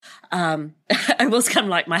I was kind of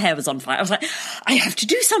like, my hair was on fire. I was like, I have to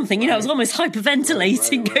do something. I was almost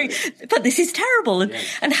hyperventilating, going, but this is terrible.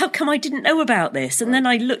 And how come I didn't know about this? And then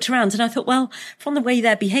I looked around and I thought, well, from the way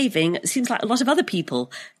they're behaving, it seems like a lot of other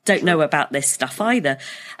people don't know about this stuff either.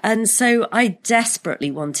 And so I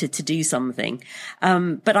desperately wanted to do something.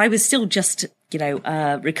 But I was still just,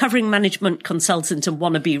 recovering management consultant and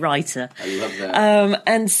wannabe writer. I love that.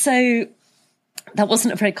 And so that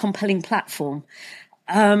wasn't a very compelling platform.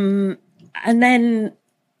 And then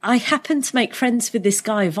I happened to make friends with this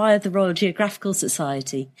guy via the Royal Geographical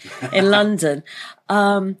Society in London.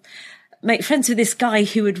 Make friends with this guy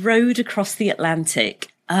who had rowed across the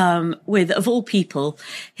Atlantic with, of all people,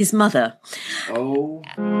 his mother. Oh.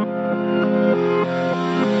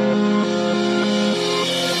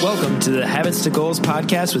 Welcome to the Habits to Goals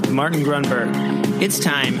podcast with Martin Grunberg. It's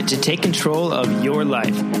time to take control of your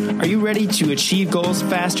life. Are you ready to achieve goals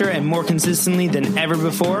faster and more consistently than ever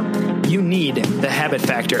before? You need the Habit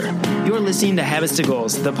Factor. You're listening to Habits to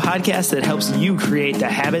Goals, the podcast that helps you create the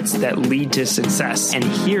habits that lead to success. And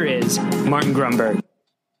here is Martin Grunberg.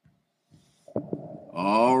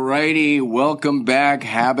 All righty. Welcome back,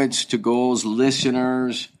 Habits to Goals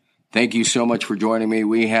listeners. Thank you so much for joining me.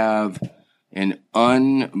 We have an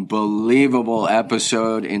unbelievable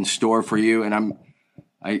episode in store for you. And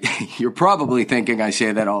you're probably thinking I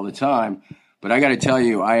say that all the time, but I got to tell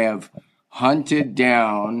you, I have hunted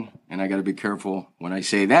down, and I got to be careful when I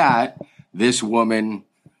say that, this woman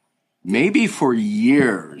maybe for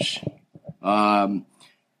years.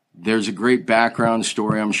 There's a great background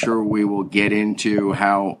story. I'm sure we will get into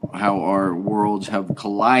how our worlds have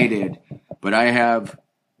collided, but I have,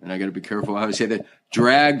 and I got to be careful how I say that,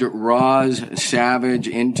 dragged Roz Savage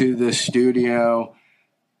into the studio.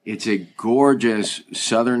 It's a gorgeous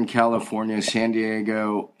Southern California, San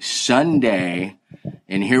Diego Sunday,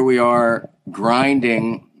 and here we are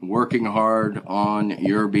grinding, working hard on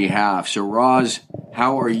your behalf. So, Roz,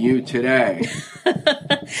 how are you today?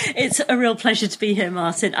 It's a real pleasure to be here,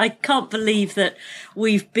 Martin. I can't believe that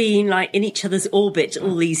we've been in each other's orbit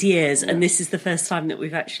all these years, and this is the first time that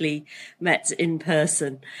we've actually met in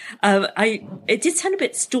person. It did sound a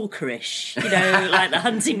bit stalkerish, like the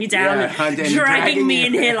hunting me down and dragging me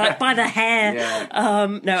in here by the hair.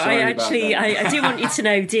 I do want you to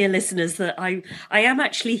know, dear listeners, that I am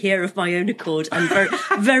actually here of my own accord and very,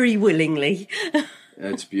 very willingly.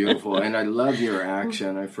 That's beautiful. And I love your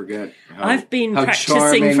accent. I forget I've been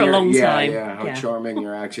practicing for a long time. How charming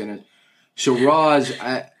your accent is. So, Roz,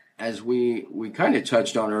 as we kind of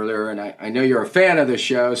touched on earlier, and I know you're a fan of the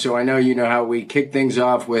show, so I know you know how we kick things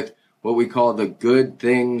off with what we call the Good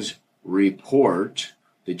Things Report,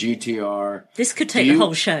 the GTR. This could take the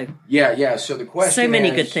whole show. Yeah. So the question is, so many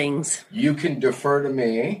good things. You can defer to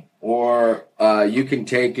me, or you can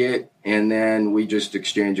take it, and then we just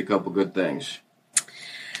exchange a couple good things.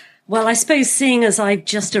 Well, I suppose seeing as I've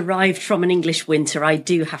just arrived from an English winter, I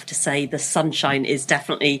do have to say the sunshine is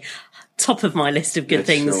definitely top of my list of good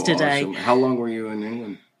things so today. Awesome. How long were you in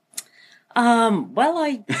England?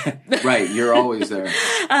 Right, you're always there.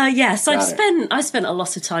 Yes, I spent a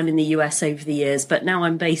lot of time in the US over the years, but now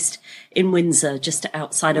I'm based in Windsor, just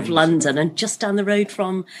outside of London, and just down the road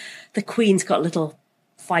from the Queen's got a little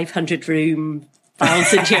 500-room,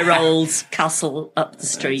 1,000-year-old castle up the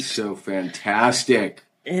street. That's so fantastic.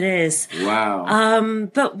 It is. Wow.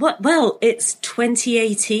 But it's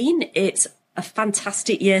 2018. It's a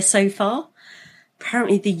fantastic year so far.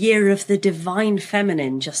 Apparently the year of the divine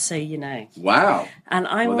feminine, just so you know. Wow. And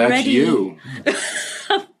I'm that's already you.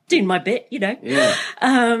 doing my bit, Yeah.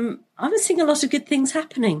 I'm seeing a lot of good things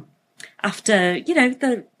happening after,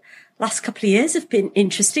 the last couple of years have been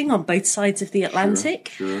interesting on both sides of the Atlantic.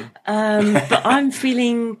 Sure. But I'm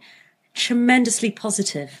feeling tremendously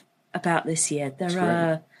positive about this year. There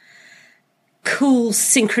are cool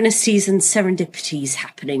synchronicities and serendipities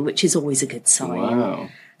happening, which is always a good sign. Wow.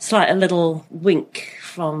 It's like a little wink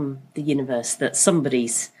from the universe that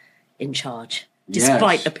somebody's in charge,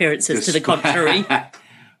 despite appearances to the contrary.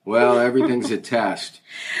 Well, everything's a test.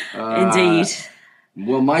 Indeed.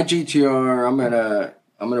 Well, my GTR,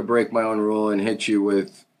 I'm gonna break my own rule and hit you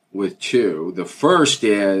with two. The first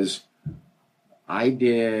is I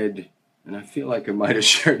did. And I feel like I might have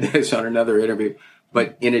shared this on another interview,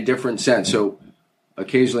 but in a different sense. So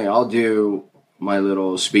occasionally I'll do my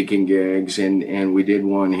little speaking gigs, and we did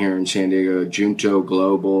one here in San Diego, Junto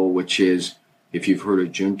Global, which is, if you've heard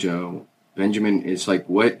of Junto, Benjamin, it's like,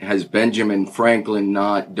 what has Benjamin Franklin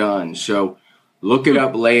not done? So look it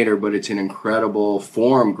up later, but it's an incredible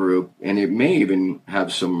forum group, and it may even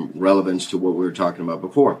have some relevance to what we were talking about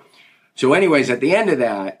before. So anyways, at the end of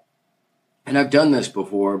that, and I've done this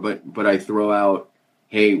before, but I throw out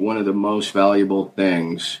hey, one of the most valuable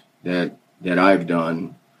things that I've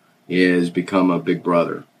done is become a big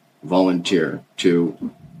brother, volunteer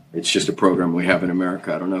to, it's just a program we have in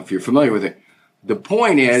America. I don't know if you're familiar with it. The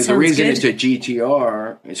point is, the reason it's a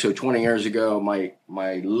GTR, so 20 years ago, my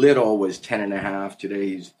little was 10 and a half. Today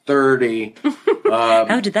he's 30.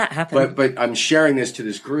 How did that happen? But I'm sharing this to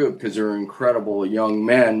this group because they're incredible young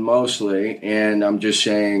men mostly. And I'm just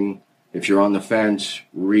saying, if you're on the fence,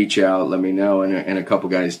 reach out, let me know. And a couple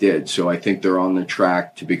guys did. So I think they're on the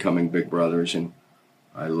track to becoming big brothers. And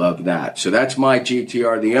I love that. So that's my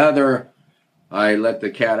GTR. The other, I let the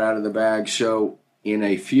cat out of the bag. So in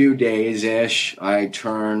a few days-ish, I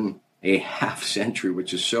turn a half century,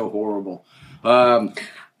 which is so horrible.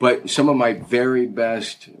 But some of my very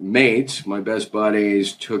best mates, my best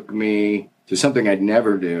buddies, took me to something I'd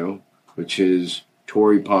never do, which is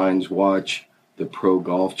Torrey Pines watch the Pro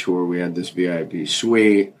Golf Tour. We had this VIP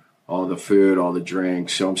suite, all the food, all the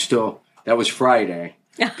drinks. So I'm still, that was Friday.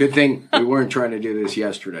 Good thing we weren't trying to do this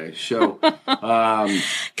yesterday. So,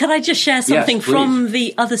 can I just share something from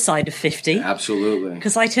the other side of 50? Absolutely.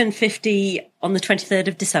 Because I turned 50 on the 23rd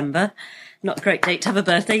of December. Not a great date to have a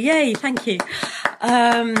birthday. Yay, thank you.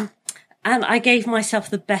 And I gave myself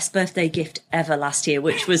the best birthday gift ever last year,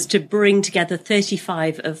 which was to bring together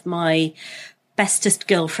 35 of my bestest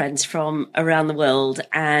girlfriends from around the world.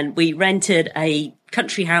 And we rented a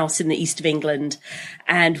country house in the east of England.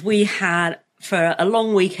 And we had, for a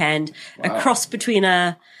long weekend, a cross between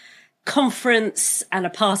a conference and a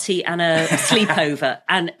party and a sleepover.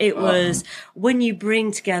 And it was when you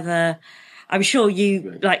bring together, I'm sure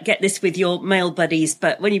you like get this with your male buddies,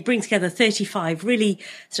 but when you bring together 35 really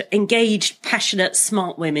sort of engaged, passionate,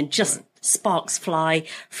 smart women, just sparks fly,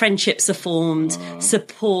 friendships are formed,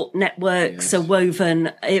 support networks are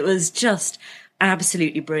woven. It was just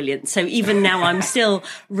absolutely brilliant. So even now I'm still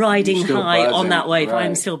riding high on that wave. Right.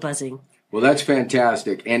 I'm still buzzing. Well, that's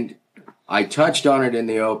fantastic. And I touched on it in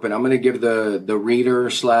the open. I'm going to give the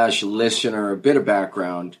reader/listener a bit of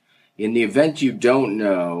background. In the event you don't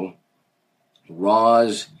know,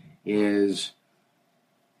 Roz is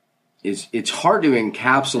it's hard to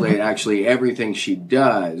encapsulate actually everything she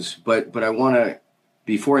does, but I want to,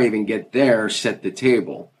 before I even get there, set the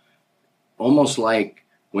table. Almost like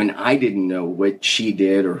when I didn't know what she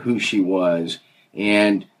did or who she was,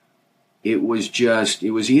 and it was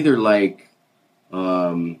either like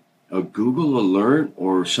a Google alert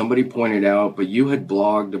or somebody pointed out, but you had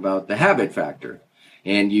blogged about the habit factor,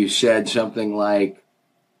 and you said something like,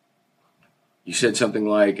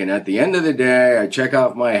 and at the end of the day, I check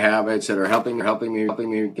off my habits that are helping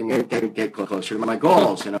me get closer to my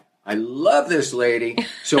goals. And I love this lady.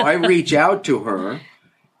 So I reach out to her,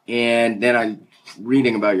 and then I'm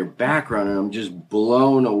reading about your background, and I'm just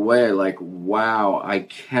blown away. Like, wow, I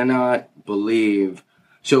cannot believe.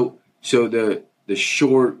 So the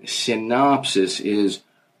short synopsis is,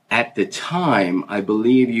 at the time, I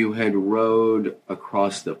believe you had rowed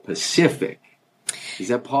across the Pacific. Is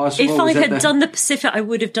that possible? If I had done the Pacific, I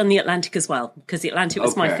would have done the Atlantic as well, because the Atlantic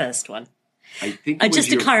was my first one. I think just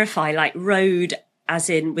to clarify, like rowed as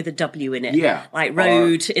in with a W in it. Yeah. Like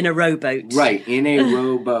rowed in a rowboat. Right, in a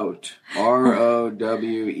rowboat.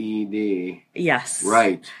 ROWED. Yes.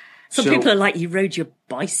 Right. Some people are like, you rode your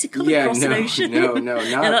bicycle across an ocean? No, not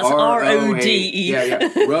that's RODE. Yeah.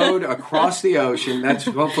 Rode across the ocean. That's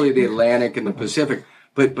hopefully the Atlantic and the Pacific.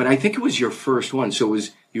 But I think it was your first one. So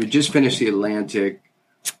you had just finished the Atlantic.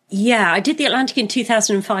 Yeah, I did the Atlantic in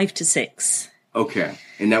 2005 to 6. Okay.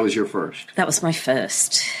 And that was your first? That was my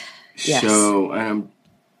first. Yes. So, and I'm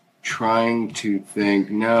trying to think,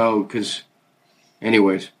 because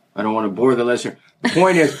anyways, I don't want to bore the listener. The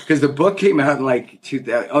point is, because the book came out in like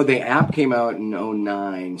 2000. The app came out in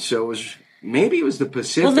 2009. So maybe it was the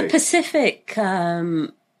Pacific. Well, the Pacific,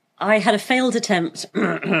 I had a failed attempt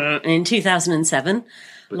in 2007.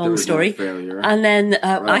 Long story. Failure. And then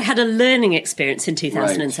I had a learning experience in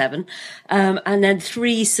 2007. Right. And then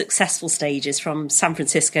 3 successful stages from San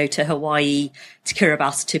Francisco to Hawaii to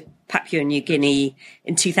Kiribati to Papua New Guinea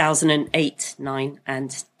in 2008, 9,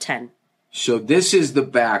 and 10. So this is the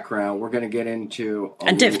background. We're going to get into...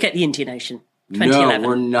 And don't forget the Indian Ocean. 2011. No,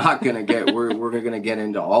 we're not going to get... we're going to get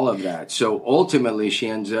into all of that. So ultimately, she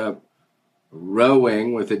ends up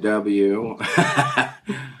rowing with a W...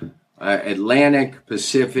 Atlantic,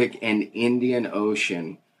 Pacific, and Indian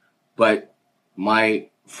Ocean. But my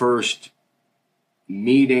first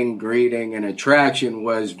meeting, greeting, and attraction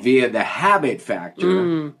was via the habit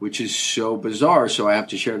factor, which is so bizarre. So I have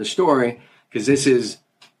to share the story, because this is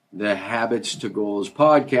the Habits to Goals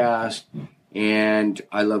podcast, and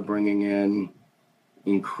I love bringing in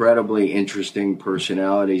incredibly interesting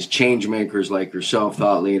personalities, change makers like yourself,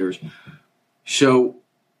 thought leaders. So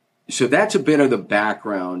that's a bit of the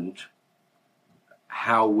background,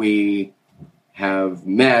 how we have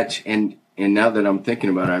met. And now that I'm thinking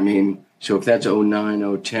about it, I mean, so if that's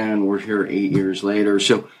 09, 010, we're here 8 years later.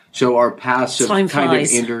 So our paths have kind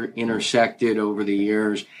of intersected over the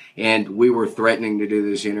years. And we were threatening to do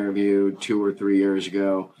this interview 2 or 3 years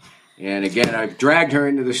ago. And again, I've dragged her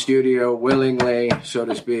into the studio willingly, so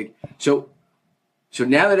to speak. So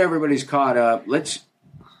now that everybody's caught up, let's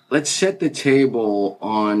set the table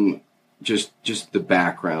on just the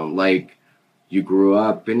background. Like, you grew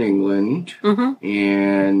up in England,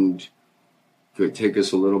 and could take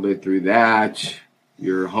us a little bit through that,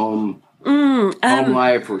 your home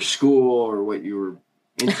life or school or what you were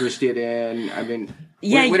interested in. I mean,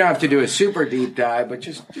 we don't have to do a super deep dive, but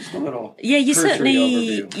just a little. Yeah, you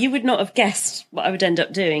overview. You would not have guessed what I would end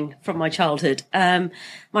up doing from my childhood.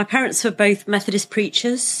 My parents were both Methodist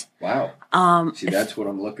preachers. Wow. See, that's what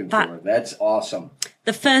I'm looking for. That's awesome.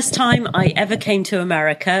 The first time I ever came to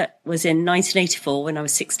America was in 1984 when I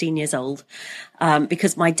was 16 years old,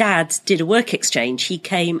 because my dad did a work exchange. He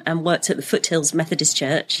came and worked at the Foothills Methodist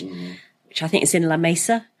Church, which I think is in La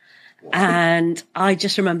Mesa. Wow. And I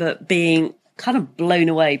just remember being kind of blown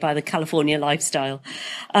away by the California lifestyle.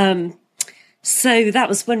 So that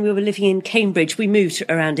was when we were living in Cambridge. We moved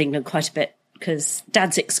around England quite a bit because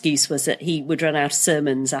Dad's excuse was that he would run out of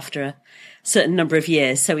sermons after a certain number of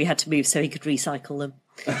years, so we had to move so he could recycle them.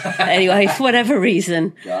 Anyway, for whatever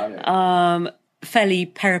reason, fairly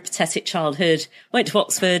peripatetic childhood. Went to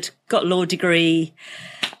Oxford, got a law degree.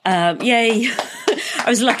 Yay! I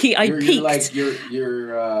was lucky. I peaked.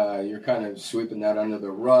 You're kind of sweeping that under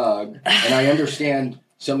the rug, and I understand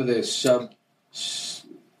some of the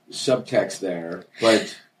subtext there,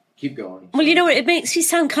 but keep going. Well, you know what? It makes you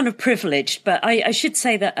sound kind of privileged, but I should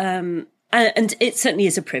say that. And it certainly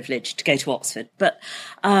is a privilege to go to Oxford. But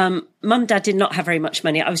Mum and Dad did not have very much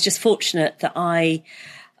money. I was just fortunate that I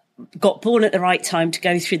got born at the right time to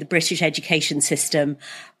go through the British education system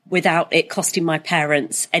without it costing my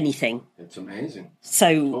parents anything. It's amazing.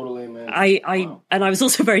 So totally amazing. And I was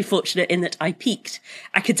also very fortunate in that I peaked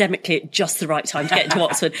academically at just the right time to get into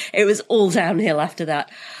Oxford. It was all downhill after that.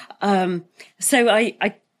 So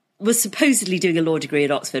I was supposedly doing a law degree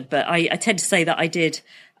at Oxford, but I tend to say that I did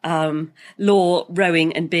law,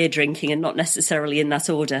 rowing and beer drinking, and not necessarily in that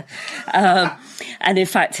order. And in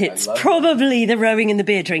fact, it's probably the rowing and the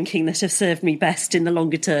beer drinking that have served me best in the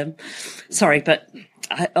longer term. Sorry, but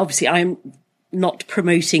obviously I'm not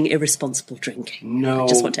promoting irresponsible drinking. No. I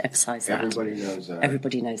just want to emphasize that. Everybody knows that.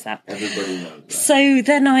 Everybody knows that. Everybody knows that. So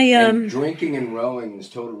then and drinking and rowing is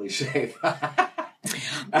totally safe.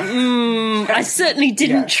 I certainly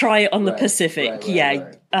didn't try it on the Pacific.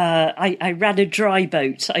 Right. I ran a dry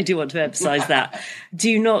boat. I do want to emphasize that.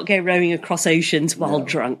 Do not go rowing across oceans while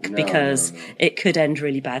drunk, because it could end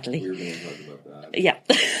really badly. We're going to talk about that. Yeah.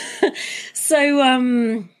 So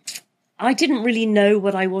I didn't really know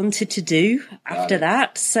what I wanted to do after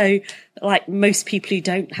that. So like most people who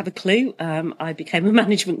don't have a clue, I became a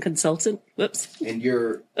management consultant. Whoops. And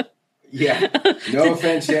you're... Yeah, no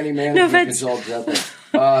offense to any management consultants out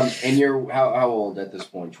there. And you're how old at this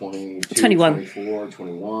point? 22, 21. 24,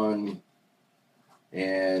 21.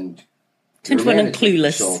 And 21 and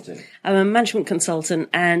clueless. Consultant. I'm a management consultant,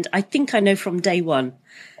 and I think I know from day one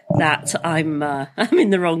that I'm in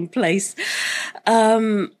the wrong place.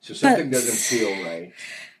 So something doesn't feel right.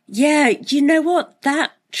 Yeah, you know what?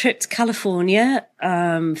 That trip to California,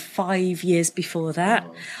 5 years before that,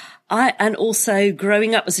 and also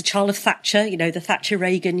growing up as a child of Thatcher, you know, the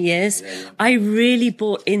Thatcher-Reagan years, I really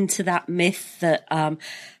bought into that myth that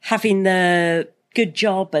having the good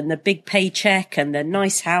job and the big paycheck and the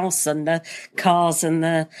nice house and the cars and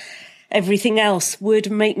the everything else would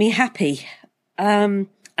make me happy. And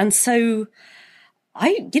so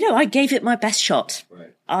I gave it my best shot.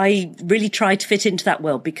 Right. I really tried to fit into that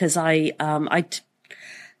world because that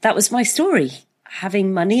was my story.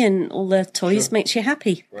 Having money and all the toys makes you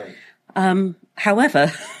happy. Right.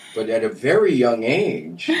 However, but at a very young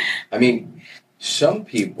age, I mean, some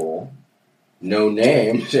people, no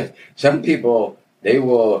names, some people,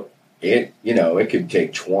 it could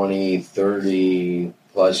take 20, 30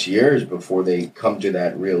 plus years before they come to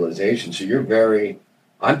that realization. So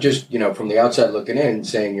I'm just, from the outside looking in,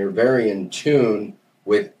 saying you're very in tune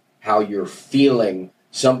with how you're feeling.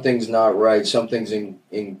 Something's not right. Something's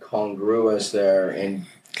incongruous there, and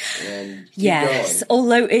yes. Going.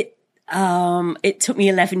 Although it took me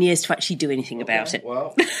 11 years to actually do anything about it.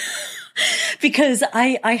 Well, because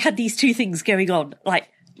I had these two things going on. Like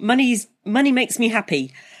money makes me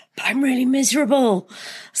happy, but I'm really miserable.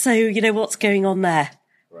 So, what's going on there?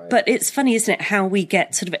 Right. But it's funny, isn't it, how we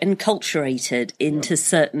get sort of enculturated into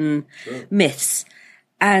certain myths.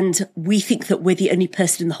 And we think that we're the only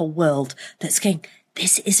person in the whole world that's going,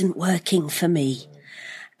 this isn't working for me.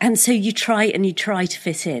 And so you try to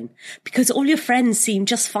fit in because all your friends seem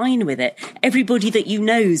just fine with it. Everybody that you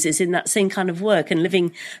knows is in that same kind of work and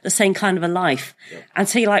living the same kind of a life. Yeah. And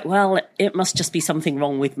so you're like, well, it must just be something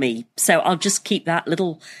wrong with me. So I'll just keep that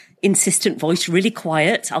little insistent voice really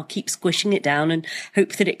quiet. I'll keep squishing it down and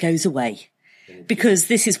hope that it goes away. Because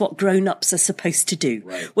this is what grown-ups are supposed to do.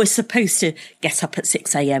 Right. We're supposed to get up at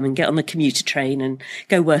 6 a.m. and get on the commuter train and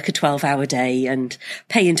go work a 12-hour day and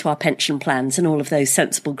pay into our pension plans and all of those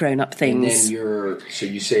sensible grown-up things. And then so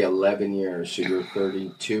you say 11 years, so you're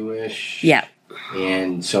 32-ish? Yeah.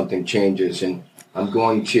 And something changes. And I'm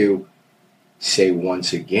going to say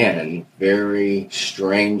once again, very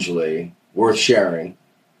strangely, worth sharing,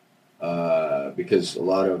 because a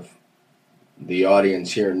lot of the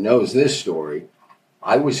audience here knows this story.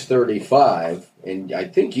 I was 35, and I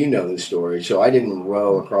think you know the story, so I didn't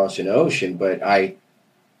row across an ocean, but I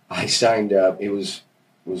signed up. It was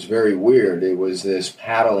very weird. It was this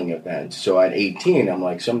paddling event. So at 18, I'm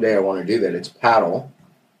like, someday I want to do that. It's paddle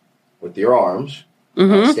with your arms,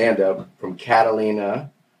 stand up from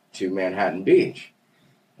Catalina to Manhattan Beach.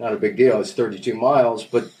 Not a big deal. It's 32 miles,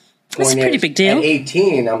 but That's a pretty big deal. At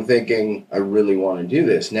 18, I'm thinking, I really want to do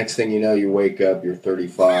this. Next thing you know, you wake up, you're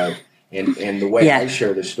 35. And the way I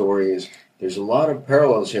share the story is there's a lot of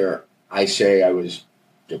parallels here. I say I was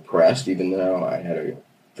depressed, even though I had a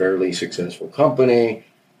fairly successful company,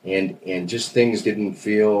 and just things didn't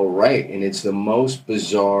feel right. And it's the most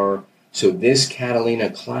bizarre. So this Catalina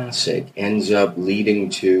Classic ends up leading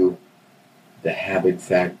to the Habit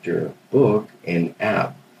Factor book and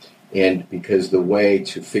app. And because the way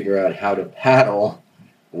to figure out how to paddle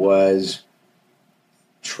was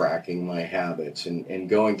tracking my habits and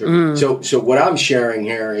going through. So what I'm sharing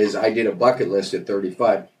here is I did a bucket list at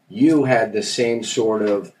 35. You had the same sort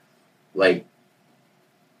of like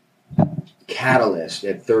catalyst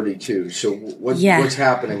at 32. So what's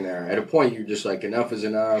happening there? At a point you're just like, enough is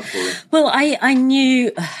enough? Or? Well, I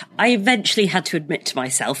knew I eventually had to admit to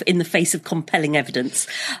myself in the face of compelling evidence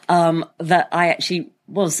that I actually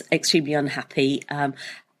was extremely unhappy.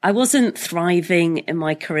 I wasn't thriving in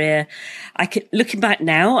my career. Looking back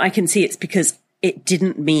now, I can see it's because it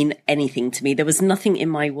didn't mean anything to me. There was nothing in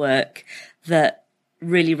my work that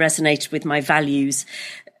really resonated with my values.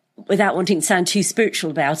 Without wanting to sound too spiritual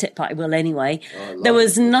about it, but I will anyway. There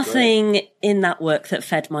was nothing in that work that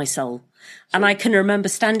fed my soul. And I can remember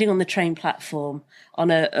standing on the train platform on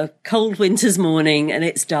a cold winter's morning and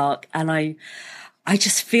it's dark and I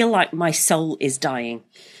just feel like my soul is dying.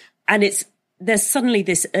 And there's suddenly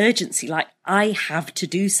this urgency, like I have to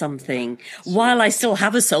do something while I still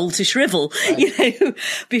have a soul to shrivel,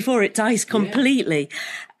 before it dies completely.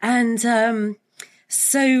 Yeah. And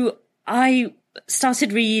so I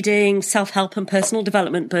started reading self-help and personal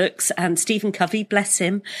development books and Stephen Covey, bless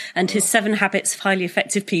him, and his 7 Habits of Highly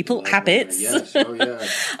Effective People, habits. Yes,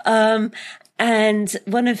 yeah. And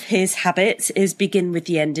one of his habits is begin with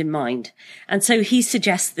the end in mind. And so he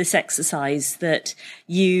suggests this exercise that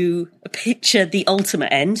you picture the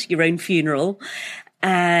ultimate end, your own funeral,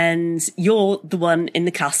 and you're the one in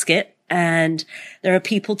the casket. And there are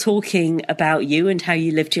people talking about you and how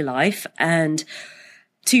you lived your life. And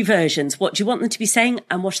 2 versions. What do you want them to be saying?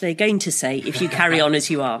 And what are they going to say if you carry on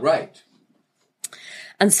as you are? Right.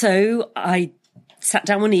 And so I sat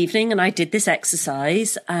down one evening and I did this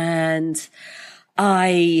exercise and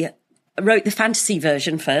I wrote the fantasy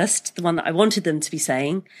version first, the one that I wanted them to be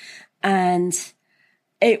saying. And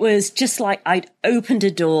it was just like I'd opened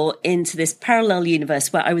a door into this parallel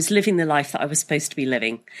universe where I was living the life that I was supposed to be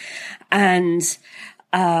living. And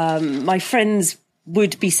my friends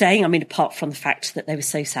would be saying, I mean, apart from the fact that they were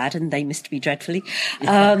so sad and they missed me dreadfully,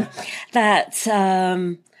 that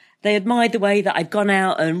they admired the way that I'd gone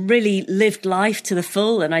out and really lived life to the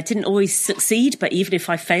full. And I didn't always succeed, but even if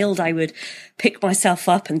I failed, I would pick myself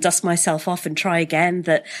up and dust myself off and try again.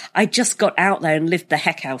 That I just got out there and lived the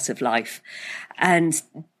heck out of life and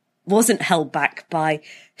wasn't held back by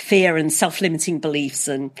fear and self-limiting beliefs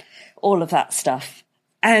and all of that stuff.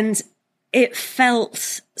 And it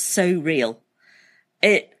felt so real.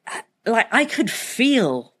 Like I could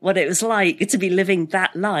feel what it was like to be living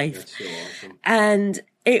that life. That's so awesome. And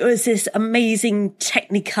it was this amazing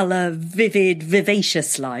technicolor, vivid,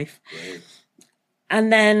 vivacious life. Great.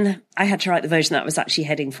 And then I had to write the version that I was actually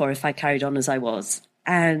heading for if I carried on as I was.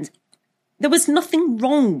 And there was nothing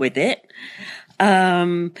wrong with it.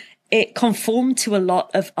 it conformed to a lot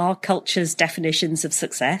of our culture's definitions of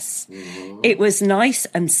success. Mm-hmm. It was nice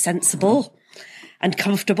and sensible and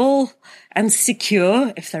comfortable and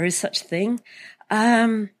secure, if there is such a thing.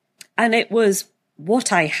 And it was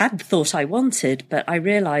what I had thought I wanted, but I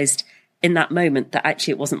realized in that moment that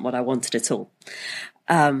actually it wasn't what I wanted at all.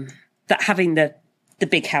 That having the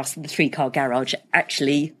big house and the 3-car garage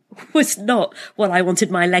actually was not what I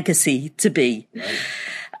wanted my legacy to be.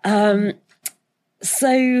 Right.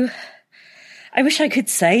 So I wish I could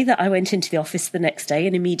say that I went into the office the next day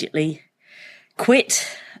and immediately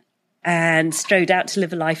quit and strode out to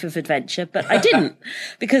live a life of adventure, but I didn't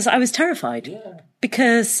because I was terrified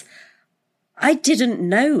because I didn't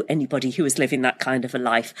know anybody who was living that kind of a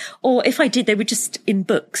life. Or if I did, they were just in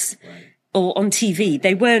books or on TV.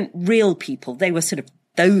 They weren't real people. They were sort of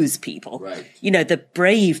those people, the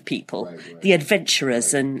brave people, the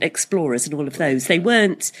adventurers and explorers and all of those. They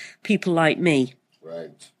weren't people like me.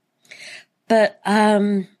 Right. But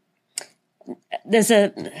there's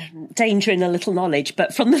a danger in a little knowledge,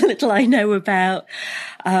 but from the little I know about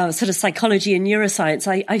sort of psychology and neuroscience,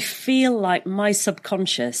 I feel like my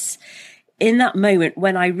subconscious, in that moment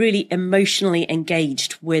when I really emotionally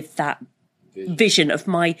engaged with that vision of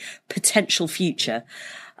my potential future,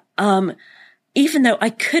 even though I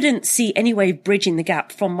couldn't see any way of bridging the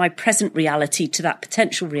gap from my present reality to that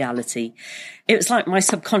potential reality, it was like my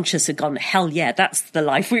subconscious had gone, hell yeah, that's the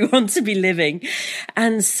life we want to be living.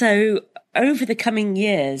 And so over the coming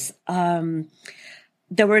years,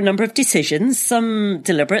 there were a number of decisions, some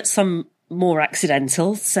deliberate, some more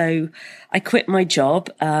accidental. So I quit my job.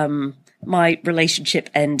 My relationship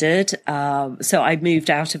ended. So I moved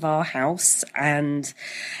out of our house and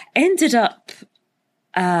ended up,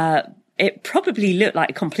 it probably looked like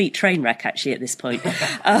a complete train wreck, actually, at this point.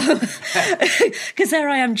 Because there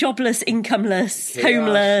I am, jobless, incomeless,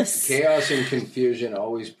 homeless. Chaos and confusion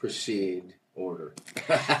always precede order.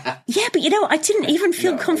 Yeah, but I didn't even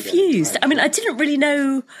feel confused. I mean, I didn't really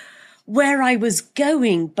know where I was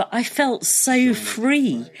going, but I felt so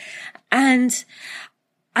free. Right. And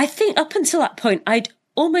I think up until that point, I'd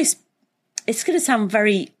almost, it's going to sound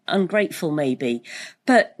very ungrateful maybe,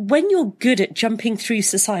 but when you're good at jumping through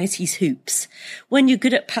society's hoops, when you're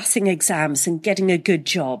good at passing exams and getting a good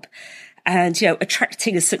job and,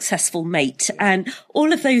 attracting a successful mate and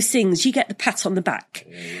all of those things, you get the pat on the back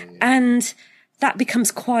and that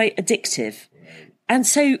becomes quite addictive. And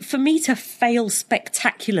so for me to fail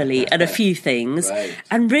spectacularly at a few things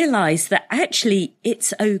and realize that actually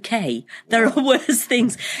it's okay. There are worse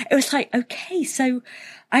things. It was like, okay, so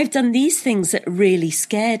I've done these things that really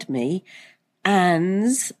scared me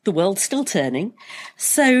and the world's still turning.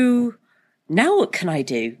 So now what can I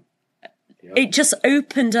do? Yep. It just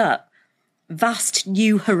opened up vast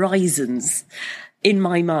new horizons in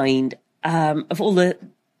my mind, of all the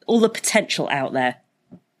potential out there.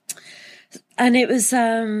 And it was,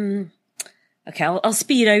 okay, I'll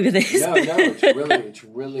speed over this. No, it's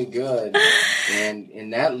really good.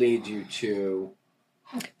 And that leads you to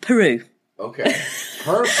Peru. Okay,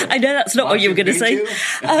 perfect. I know that's not what you were going to say.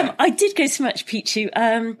 I did go to Machu Picchu.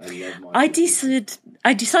 I decided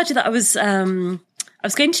that I was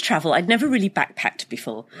going to travel. I'd never really backpacked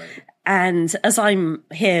before. Right. And as I'm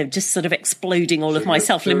here just sort of exploding all of my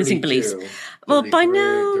self-limiting beliefs. Well, by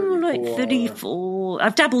now, 34. Like 34.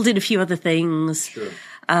 I've dabbled in a few other things. Sure.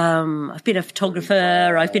 I've been a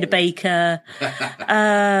photographer. I've been a baker.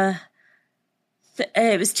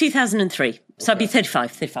 It was 2003. So I'd be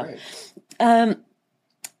 35. Right.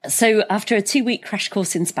 So after a 2-week crash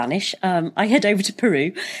course in Spanish, I head over to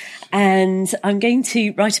Peru and I'm going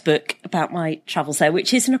to write a book about my travels there,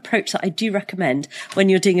 which is an approach that I do recommend when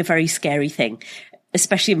you're doing a very scary thing,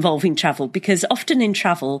 especially involving travel, because often in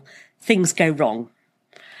travel, things go wrong.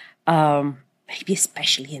 Maybe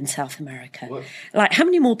especially in South America. What? Like, how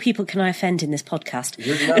many more people can I offend in this podcast?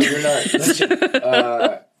 You're not. Listen,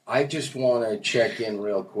 I just want to check in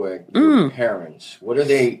real quick. Your parents, what are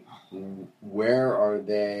they? Where are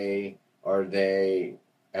they?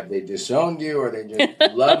 Have they disowned you? Are they just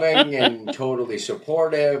loving and totally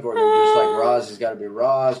supportive? Or they're just like, Roz has got to be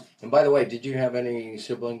Roz? And by the way, did you have any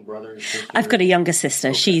sibling, brothers, sisters? I've got a younger sister.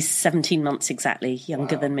 Okay. She's 17 months exactly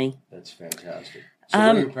younger than me. That's fantastic. So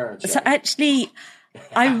what are your parents saying? So actually,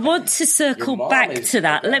 I want to circle back to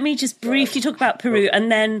that. Okay. Let me just briefly talk about Peru, and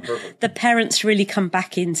then the parents really come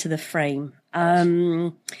back into the frame.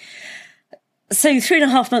 So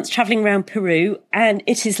 3.5 months traveling around Peru, and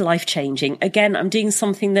it is life-changing. Again, I'm doing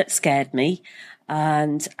something that scared me.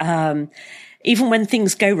 And even when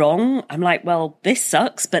things go wrong, I'm like, well, this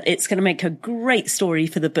sucks, but it's going to make a great story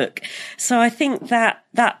for the book. So I think that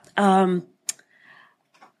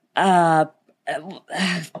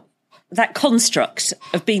that construct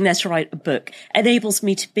of being there to write a book enables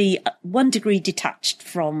me to be 1 degree detached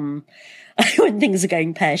from when things are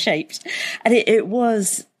going pear-shaped. And it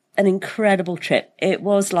was an incredible trip. It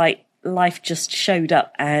was like life just showed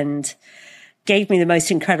up and gave me the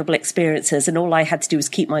most incredible experiences. And all I had to do was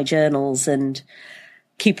keep my journals and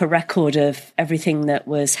keep a record of everything that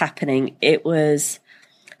was happening. There was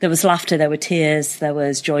laughter, there were tears, there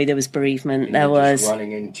was joy, there was bereavement, and there was just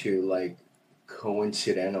running into like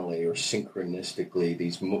coincidentally or synchronistically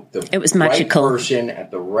it was magical. Right person at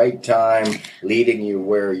the right time leading you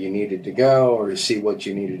where you needed to go or to see what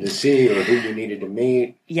you needed to see or who you needed to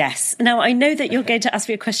meet. Yes. Now, I know that you're going to ask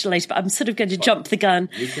me a question later, but I'm sort of going to jump the gun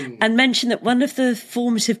and mention that one of the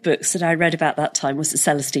formative books that I read about that time was The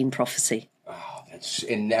Celestine Prophecy. Oh, that's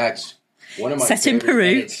one of my set in Peru.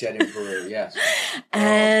 It's set in Peru, yes.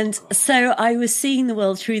 And so I was seeing the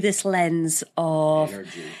world through this lens of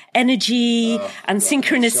energy and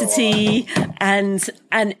synchronicity, so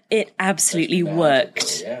and it absolutely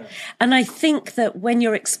worked. Yeah. And I think that when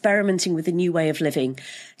you're experimenting with a new way of living,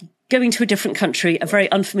 going to a different country, a very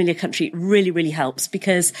unfamiliar country, really, really helps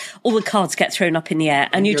because all the cards get thrown up in the air,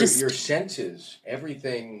 and your senses,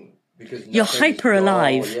 everything, because you're hyper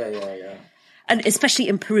alive. Yeah. And especially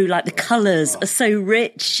in Peru, like the colours are so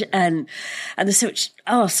rich and there's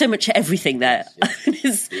so much everything there.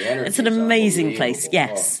 Yes. It's an amazing place.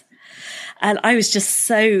 Yes. And I was just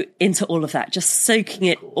so into all of that, just soaking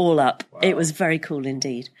it all up. Wow. It was very cool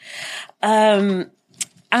indeed. And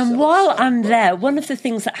while I'm there, one of the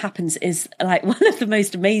things that happens is like one of the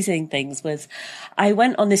most amazing things was I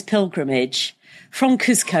went on this pilgrimage from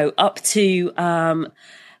Cuzco up to,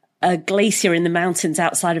 a glacier in the mountains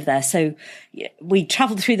outside of there. So we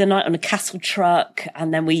traveled through the night on a castle truck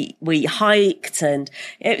and then we hiked and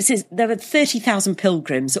there were 30,000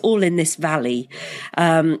 pilgrims all in this valley,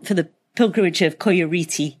 for the pilgrimage of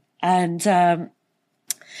Coyuriti and,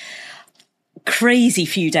 crazy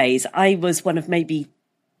few days. I was one of maybe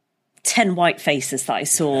 10 white faces that I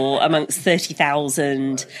saw amongst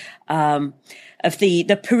 30,000, of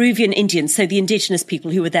the Peruvian Indians. So the indigenous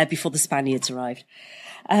people who were there before the Spaniards arrived.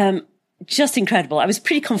 Just incredible. I was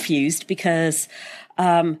pretty confused because,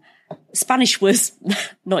 Spanish was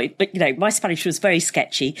not, but my Spanish was very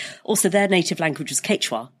sketchy. Also their native language was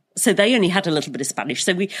Quechua. So they only had a little bit of Spanish.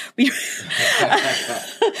 So we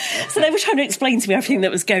so they were trying to explain to me everything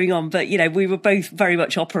that was going on. But, we were both very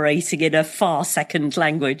much operating in a far second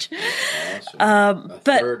language. Awesome.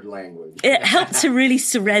 But third language. It helped to really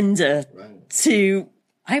surrender to,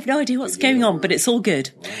 I have no idea what's going on, but it's all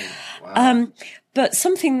good. Wow. But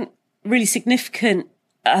something really significant,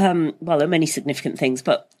 well, there are many significant things,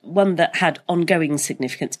 but one that had ongoing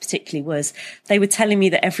significance particularly was they were telling me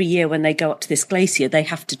that every year when they go up to this glacier, they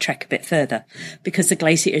have to trek a bit further because the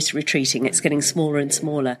glacier is retreating. It's getting smaller and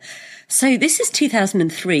smaller. So this is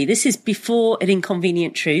 2003. This is before An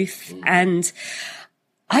Inconvenient Truth. And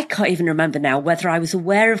I can't even remember now whether I was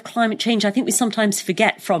aware of climate change. I think we sometimes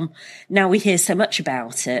forget from now we hear so much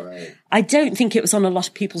about it. Right. I don't think it was on a lot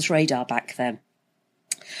of people's radar back then.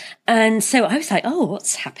 And so I was like, oh,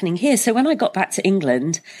 what's happening here? So when I got back to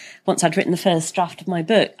England, once I'd written the first draft of my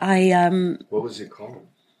book, what was it called?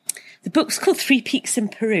 The book's called 3 Peaks in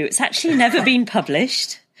Peru. It's actually never been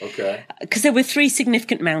published. Okay. Because there were 3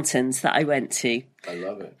 significant mountains that I went to. I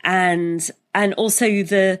love it. And also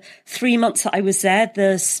the 3 months that I was there,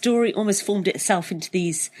 the story almost formed itself into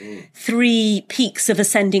these 3 peaks of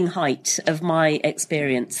ascending height of my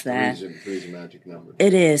experience there. Three's a magic number.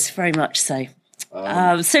 It is, very much so.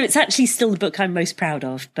 So it's actually still the book I'm most proud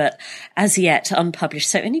of, but as yet unpublished.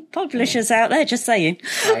 So any publishers out there, just saying.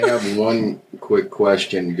 I have one quick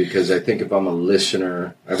question because I think if I'm a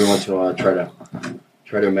listener, every once in a while I try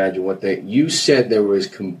to imagine you said there was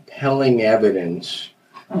compelling evidence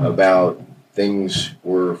about things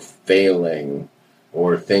were failing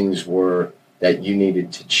or things were that you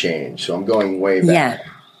needed to change. So I'm going way back.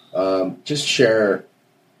 Yeah. Just share,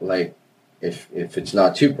 like, if it's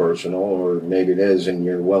not too personal, or maybe it is and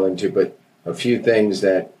you're willing to, but a few things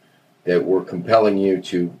that were compelling you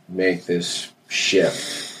to make this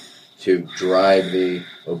shift, to drive the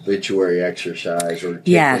obituary exercise or take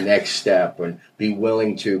the next step and be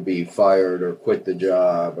willing to be fired or quit the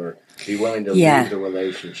job or be willing to leave the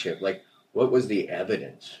relationship. Like, what was the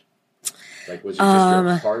evidence? Like, was it just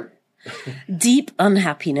your heart? Deep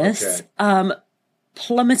unhappiness,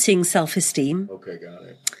 plummeting self-esteem. Okay, got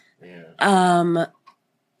it. Yeah.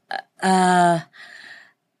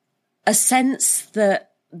 A sense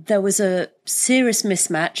that there was a serious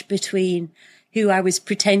mismatch between who I was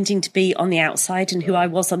pretending to be on the outside and who I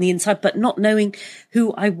was on the inside, but not knowing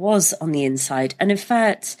who I was on the inside. And in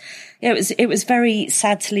fact, it was very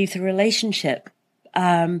sad to leave the relationship.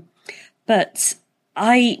 But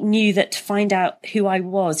I knew that to find out who I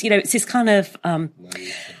was, it's this kind of, at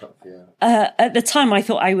the time I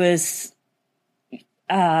thought I was,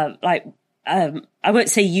 I won't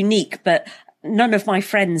say unique, but none of my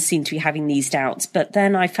friends seemed to be having these doubts. But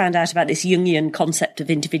then I found out about this Jungian concept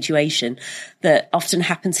of individuation that often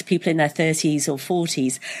happens to people in their 30s or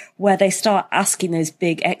 40s, where they start asking those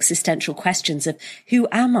big existential questions of who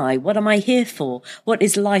am I? What am I here for? What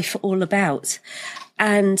is life all about?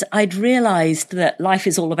 And I'd realized that life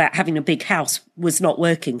is all about having a big house was not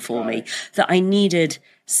working for me, that I needed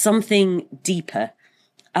something deeper.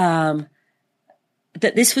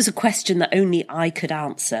 That this was a question that only I could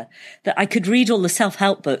answer, that I could read all the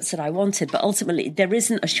self-help books that I wanted, but ultimately there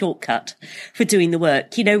isn't a shortcut for doing the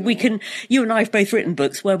work. You and I have both written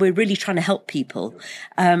books where we're really trying to help people.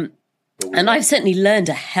 And I've certainly learned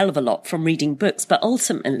a hell of a lot from reading books, but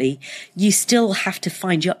ultimately you still have to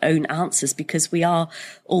find your own answers because we are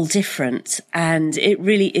all different. And it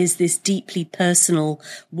really is this deeply personal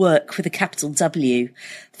work with a capital W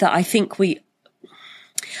that I think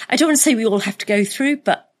I don't want to say we all have to go through,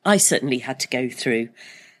 but I certainly had to go through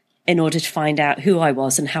in order to find out who I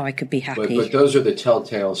was and how I could be happy. But those are the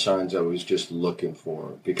telltale signs I was just looking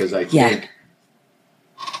for, because I think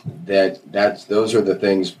those are the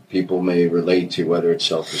things people may relate to, whether it's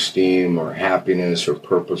self-esteem or happiness or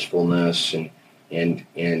purposefulness,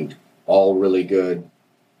 and all really good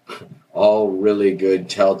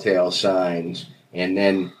telltale signs, and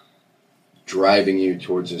then driving you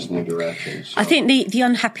towards this new direction. So. I think the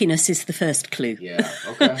unhappiness is the first clue. Yeah.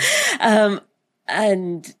 Okay.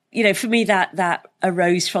 And for me, that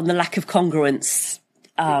arose from the lack of congruence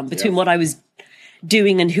between what I was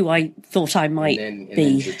doing and who I thought I might be. And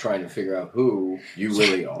then you're trying to figure out who you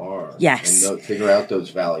really are. Yes. And figure out those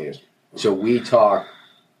values. So we talk,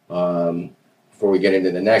 before we get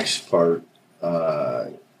into the next part,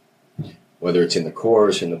 whether it's in the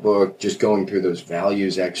course, in the book, just going through those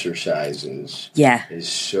values exercises is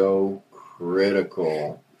so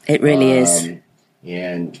critical. It really is.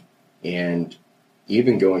 And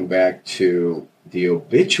even going back to the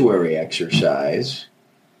obituary exercise,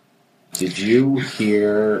 did you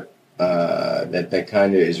hear that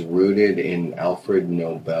kind of is rooted in Alfred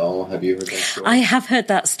Nobel? Have you heard that story? I have heard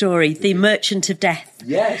that story, The Merchant of Death.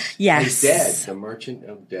 Yes. He's dead. The Merchant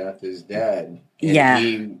of Death is dead. And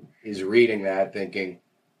he is reading that thinking,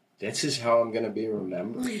 this is how I'm going to be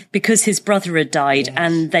remembered? Because his brother had died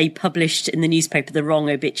and they published in the newspaper the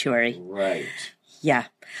wrong obituary. Right. Yeah.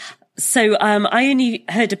 So I only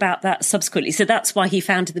heard about that subsequently. So that's why he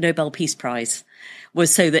founded the Nobel Peace Prize,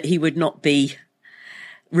 was so that he would not be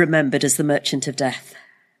remembered as the Merchant of Death.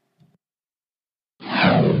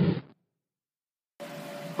 All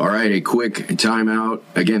right, a quick timeout.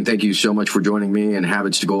 Again, thank you so much for joining me in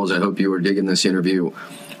Habits to Goals. I hope you are digging this interview.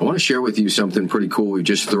 I want to share with you something pretty cool we've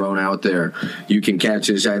just thrown out there. You can catch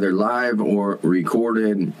this either live or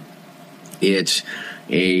recorded. It's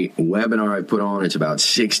a webinar I put on. It's about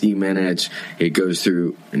 60 minutes. It goes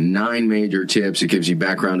through 9 major tips. It gives you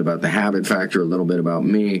background about the habit factor, a little bit about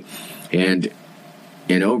me, and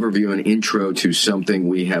an overview and intro to something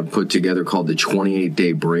we have put together called the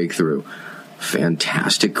 28-Day Breakthrough.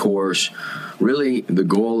 Fantastic course. Really, the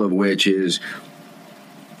goal of which is,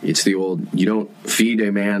 it's the old, you don't feed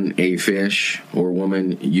a man a fish or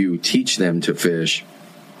woman, you teach them to fish.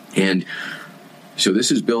 And so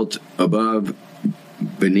this is built above,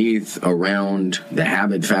 beneath, around the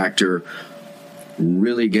habit factor,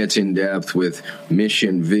 really gets in depth with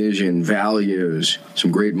mission, vision, values,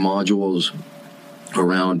 some great modules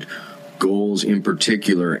around goals in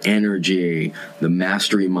particular, energy, the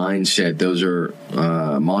mastery mindset. Those are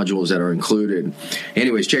modules that are included.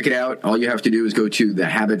 Anyways, check it out. All you have to do is go to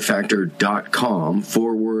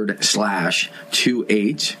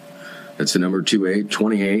thehabitfactor.com/28. That's the number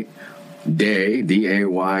 28 day,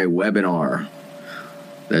 D-A-Y, webinar.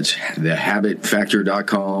 That's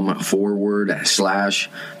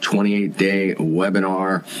thehabitfactor.com/28-day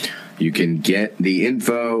webinar. You can get the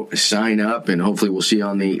info, sign up, and hopefully we'll see you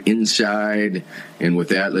on the inside. And with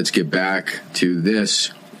that, let's get back to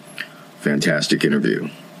this fantastic interview.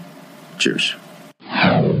 Cheers.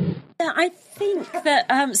 I think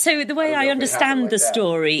that, so the way I understand the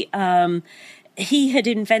story, he had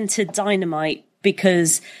invented dynamite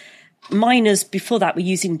because miners before that were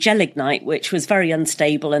using gelignite, which was very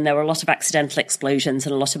unstable, and there were a lot of accidental explosions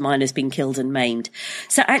and a lot of miners being killed and maimed.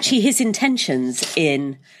 So actually his intentions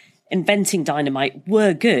in inventing dynamite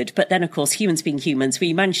were good. But then, of course, humans being humans,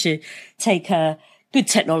 we managed to take a good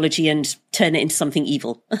technology and turn it into something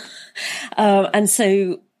evil. And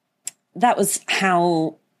so that was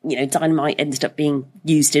how, dynamite ended up being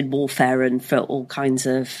used in warfare and for all kinds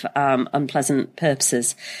of unpleasant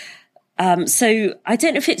purposes. So I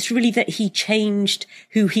don't know if it's really that he changed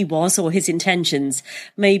who he was or his intentions.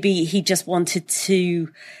 Maybe he just wanted to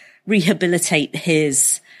rehabilitate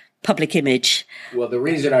his public image. Well, the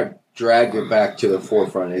reason I dragged it back to the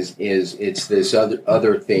forefront is it's this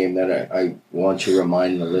other theme that I want to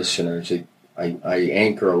remind the listeners. I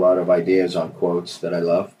anchor a lot of ideas on quotes that I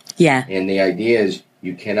love. Yeah. And the idea is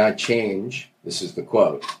you cannot change, this is the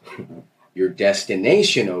quote, your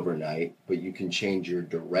destination overnight, but you can change your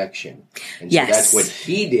direction. And so that's what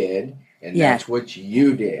he did, and that's what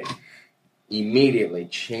you did. Immediately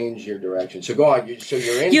change your direction. So go on. So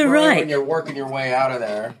you're in Peru and you're working your way out of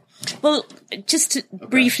there. Well, just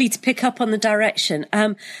briefly to pick up on the direction,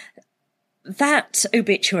 that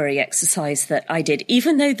obituary exercise that I did,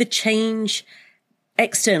 even though the change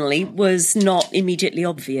externally was not immediately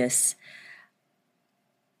obvious,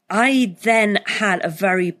 I then had a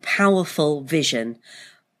very powerful vision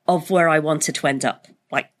of where I wanted to end up,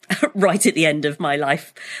 like right at the end of my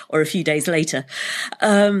life or a few days later.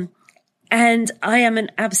 And I am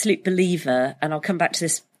an absolute believer, and I'll come back to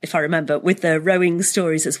this if I remember, with the rowing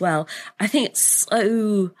stories as well. I think it's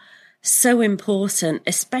so important,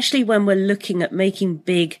 especially when we're looking at making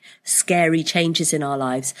big, scary changes in our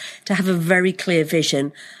lives, to have a very clear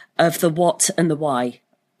vision of the what and the why.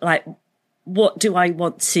 Like, what do I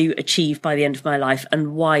want to achieve by the end of my life,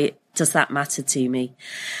 and why does that matter to me?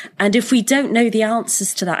 And if we don't know the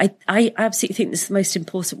answers to that, I absolutely think this is the most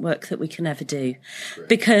important work that we can ever do. Right.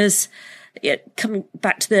 Because coming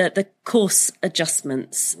back to the course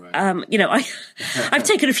adjustments, right. I've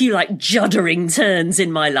taken a few like juddering turns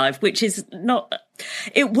in my life, which is not,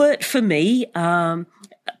 it worked for me.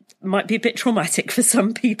 Might be a bit traumatic for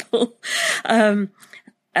some people.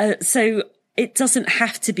 So it doesn't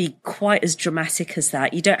have to be quite as dramatic as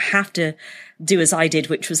that. You don't have to do as I did,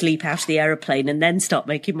 which was leap out of the aeroplane and then start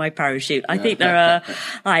making my parachute. I think there are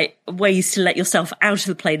like ways to let yourself out of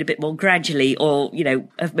the plane a bit more gradually, or,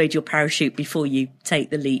 have made your parachute before you take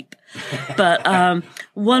the leap. But,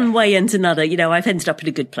 one way and another, I've ended up in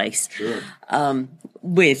a good place. Sure.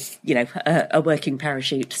 With, a working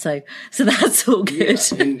parachute. So that's all good.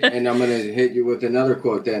 Yeah, and I'm going to hit you with another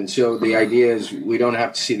quote then. So the idea is we don't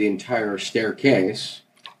have to see the entire staircase,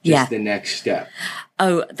 just the next step.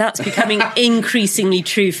 Oh, that's becoming increasingly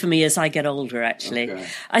true for me as I get older, actually. Okay.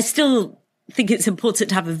 I still think it's important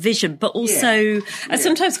to have a vision, but also I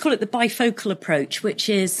sometimes call it the bifocal approach, which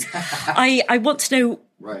is I want to know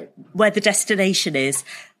where the destination is,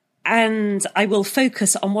 and I will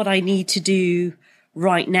focus on what I need to do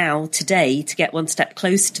right now, today, to get one step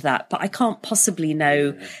closer to that. But I can't possibly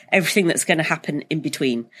know everything that's going to happen in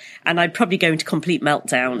between. And I'd probably go into complete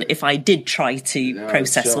meltdown if I did try to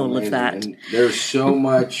process all of that. And there's so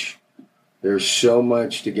much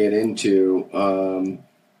to get into.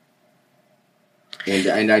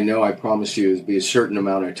 And I know I promised you it'd be a certain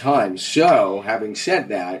amount of time. So having said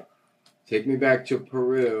that, take me back to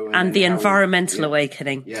Peru. And the environmental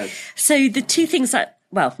awakening. Yes. So the two things that,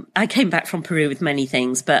 I came back from Peru with many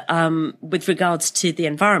things, but with regards to the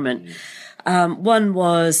environment, one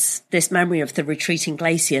was this memory of the retreating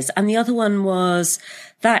glaciers, and the other one was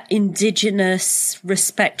that indigenous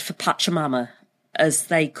respect for Pachamama, as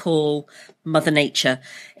they call Mother Nature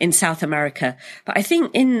in South America. But I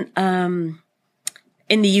think in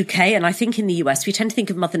the UK, and I think in the US, we tend to think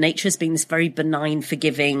of Mother Nature as being this very benign,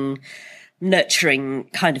 forgiving, nurturing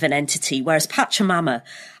kind of an entity, whereas Pachamama,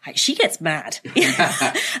 she gets mad.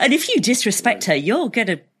 And if you disrespect her, you're going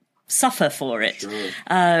to suffer for it. Sure.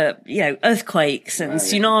 Earthquakes and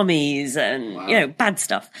tsunamis and, bad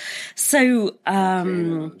stuff. So,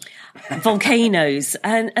 volcanoes.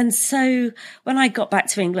 And so when I got back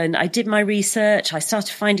to England, I did my research. I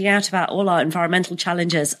started finding out about all our environmental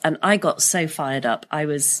challenges, and I got so fired up. I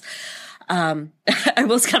was kind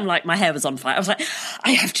of like, my hair was on fire. I was like,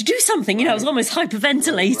 I have to do something. I was almost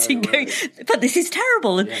hyperventilating, going, but this is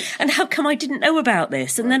terrible. And how come I didn't know about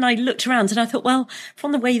this? And then I looked around and I thought, well,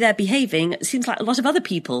 from the way they're behaving, it seems like a lot of other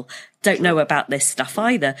people don't know about this stuff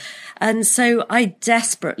either. And so I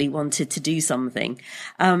desperately wanted to do something.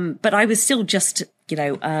 But I was still just,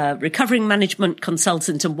 a recovering management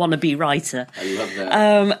consultant and wannabe writer. I love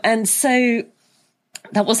that. And so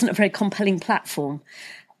that wasn't a very compelling platform.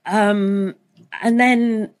 And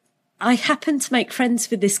then I happened to make friends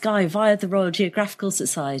with this guy via the Royal Geographical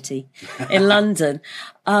Society in London.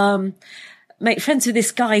 Make friends with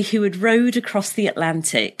this guy who had rowed across the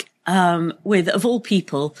Atlantic with, of all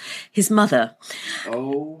people, his mother.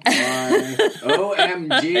 Oh my!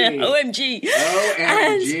 OMG! OMG!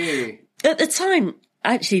 OMG! And at the time,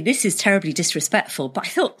 actually, this is terribly disrespectful, but I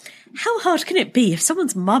thought, how hard can it be if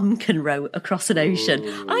someone's mum can row across an ocean?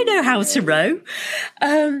 I know how to row.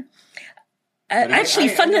 Actually,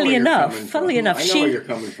 funnily enough,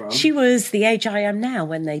 she was the age I am now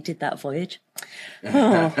when they did that voyage.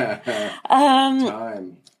 Time.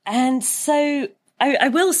 And so I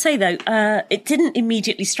will say, though, it didn't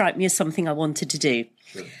immediately strike me as something I wanted to do.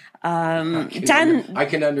 Sure. Dan, I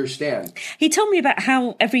can understand. He told me about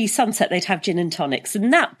how every sunset they'd have gin and tonics,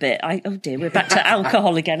 and that bit, oh dear, we're back to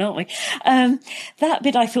alcohol again, aren't we? That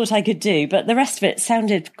bit I thought I could do, but the rest of it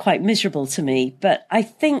sounded quite miserable to me. But I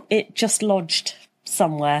think it just lodged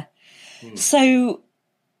somewhere. So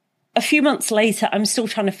a few months later, I'm still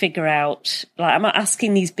trying to figure out, like, I'm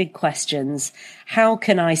asking these big questions. How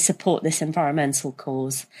can I support this environmental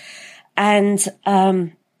cause? And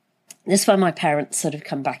this is when my parents sort of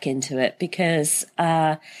come back into it, because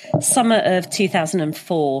summer of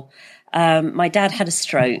 2004, my dad had a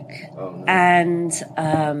stroke, and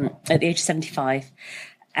at the age of 75.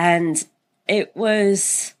 And it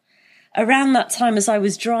was around that time, as I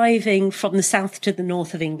was driving from the south to the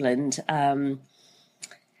north of England.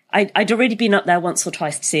 I'd already been up there once or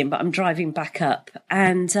twice to see him, but I'm driving back up,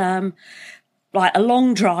 and like a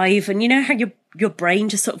long drive, and you know how your brain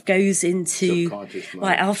just sort of goes into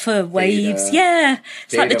like alpha waves.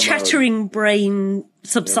 It's like the chattering brain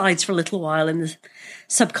subsides for a little while, and the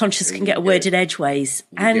subconscious can get a word in edgeways.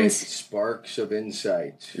 And get sparks of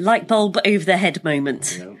insight. Light bulb over the head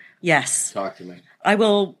moment. You know? Yes. Talk to me. I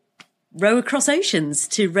will row across oceans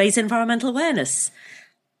to raise environmental awareness.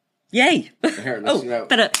 Yay. Better. There we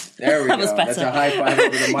go. Was better. That's a high five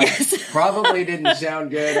over the mic. Yes. Probably didn't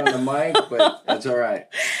sound good on the mic, but that's all right.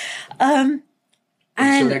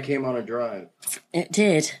 And so that came on a drive. It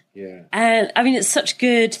did. Yeah. And I mean, it's such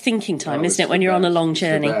good thinking time, isn't it, when you're on a long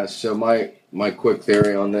journey? It's the best. So my quick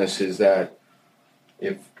theory on this is that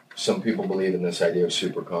if some people believe in this idea of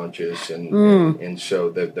superconscious, and so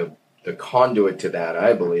the conduit to that,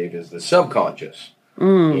 I believe, is the subconscious.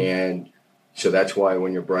 And so that's why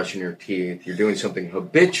when you're brushing your teeth, you're doing something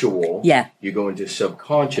habitual. Yeah. You go into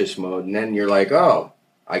subconscious mode, and then you're like, oh,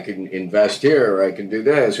 I can invest here, or I can do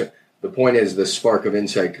this. The point is, the spark of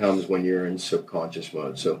insight comes when you're in subconscious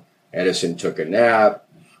mode. So Edison took a nap.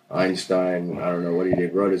 Einstein, I don't know what he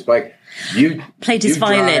did, rode his bike. You played his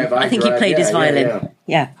violin. I think he played his violin.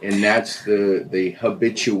 Yeah. And that's the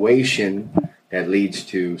habituation that leads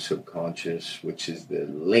to subconscious, which is the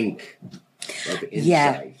link of insight.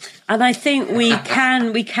 Yeah. And I think we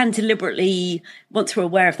can deliberately, once we're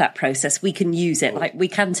aware of that process, we can use it. Like, we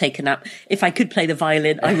can take a nap. If I could play the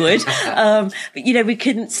violin, I would. But, you know, we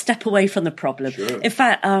couldn't step away from the problem. Sure. In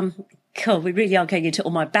fact, cool, we really are going into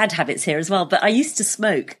all my bad habits here as well. But I used to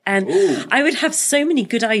smoke, and I would have so many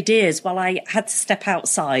good ideas while I had to step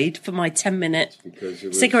outside for my 10-minute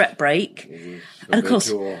cigarette break. And of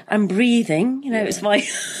course, I'm breathing, you know, it's my...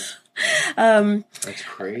 That's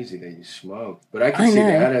crazy that you smoke. But I can see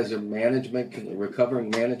that as a recovering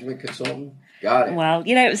management consultant. Got it. Well,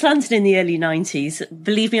 you know, it was London in the early 90s.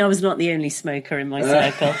 Believe me, I was not the only smoker in my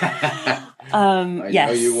circle. I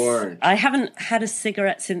know you weren't. I haven't had a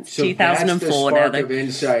cigarette since 2004. That's the spark of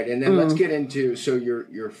insight. And then let's get into, so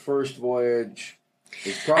your first voyage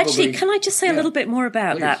is probably... Actually, can I just say a little bit more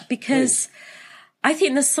about that? Because... I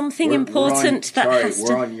think there's something important that has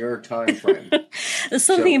to... We're on your time frame. There's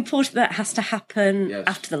something important that has to happen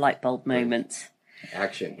after the light bulb moment.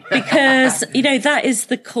 Action. Because, you know, that is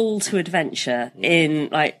the call to adventure in,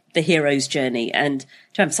 like, the hero's journey. And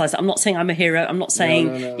to emphasise that, I'm not saying I'm a hero. I'm not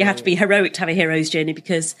saying you have to be heroic to have a hero's journey,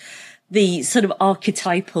 because the sort of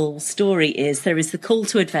archetypal story is there is the call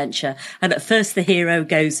to adventure. And at first the hero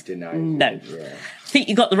goes, no. Yeah. I think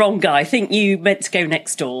you got the wrong guy. I think you meant to go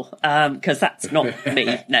next door, because that's not me.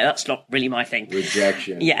 No, that's not really my thing.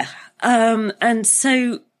 Rejection. Yeah. And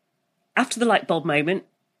so after the light bulb moment,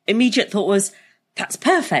 immediate thought was, that's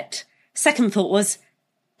perfect. Second thought was,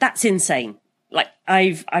 that's insane. Like,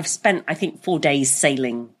 I've spent, I think, 4 days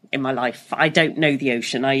sailing in my life. I don't know the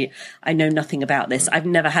ocean. I know nothing about this. I've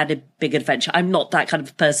never had a big adventure. I'm not that kind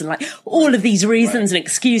of person. Like, all of these reasons and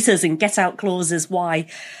excuses and get out clauses why.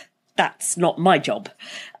 That's not my job.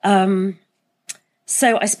 So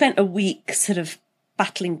I spent a week sort of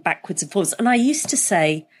battling backwards and forwards. And I used to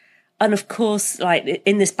say, and of course, like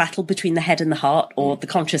in this battle between the head and the heart, or the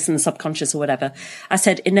conscious and the subconscious or whatever, I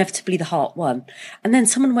said, inevitably the heart won. And then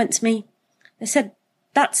someone went to me, they said,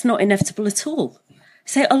 that's not inevitable at all.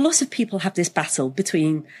 So a lot of people have this battle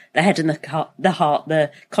between the head and the heart,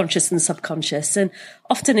 the conscious and subconscious. And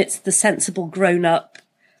often it's the sensible grown-up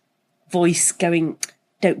voice going,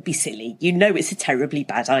 don't be silly. You know it's a terribly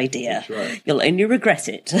bad idea. That's right. You'll only regret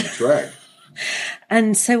it. That's right.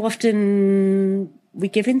 And so often we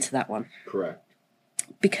give in to that one. Correct.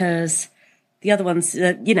 Because the other ones,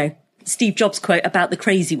 Steve Jobs quote about the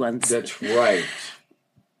crazy ones. That's right.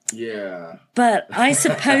 Yeah. But I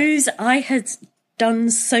suppose I had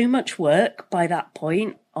done so much work by that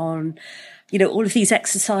point on, all of these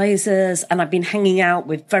exercises, and I've been hanging out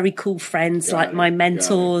with very cool friends like my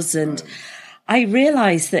mentors. And I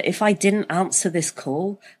realized that if I didn't answer this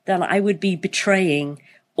call, then I would be betraying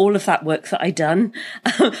all of that work that I'd done,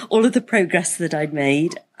 all of the progress that I'd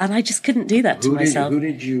made. And I just couldn't do that to myself. Who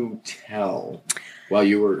did you tell while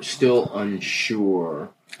you were still unsure?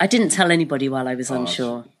 I didn't tell anybody while I was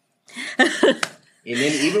unsure. And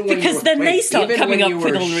then even when they start coming up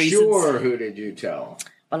with all the reasons. Sure, who did you tell?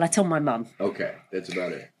 Well, I told my mum. Okay, that's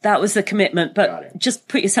about it. That was the commitment, but just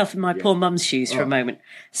put yourself in my poor mum's shoes for a moment.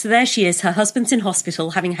 So there she is, her husband's in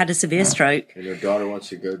hospital, having had a severe stroke. And her daughter wants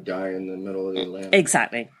to go die in the middle of the Atlantic.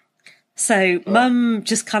 Exactly. So mum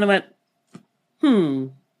just kind of went,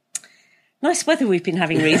 nice weather we've been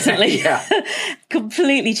having recently.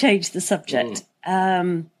 Completely changed the subject.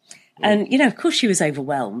 And, of course she was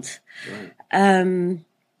overwhelmed. Right.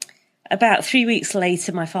 About 3 weeks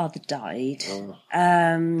later, my father died.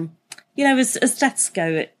 As deaths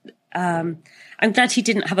go, I'm glad he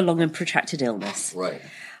didn't have a long and protracted illness. Right.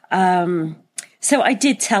 So I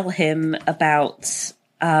did tell him about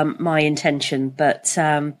my intention, but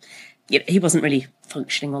he wasn't really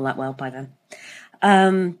functioning all that well by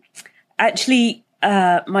then. Actually,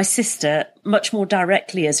 my sister, much more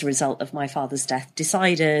directly as a result of my father's death,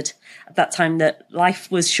 decided at that time that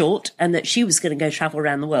life was short and that she was going to go travel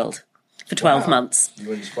around the world for 12 months.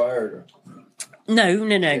 You inspired her. No.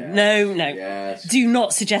 Yes. Do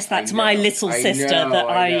not suggest that to my little sister.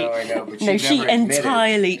 I know. But she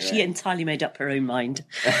entirely made up her own mind.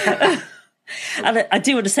 And I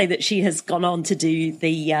do want to say that she has gone on to do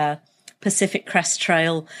the Pacific Crest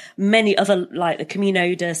Trail, many other like the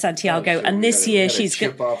Camino de Santiago, and this year she's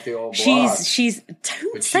off the old she's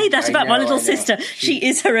don't say that about my little sister. She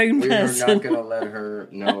is her own person. We're not going to let her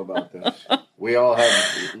know about this. We all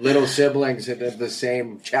have little siblings that have the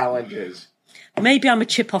same challenges. Maybe I'm a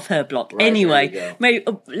chip off her block. Right, anyway,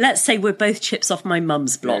 let's say we're both chips off my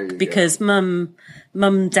mum's block because mum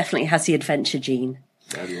definitely has the adventure gene.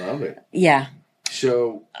 I love it. Yeah.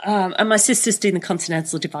 So, and my sister's doing the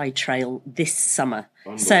Continental Divide Trail this summer.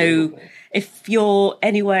 So if you're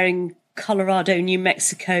anywhere in Colorado, New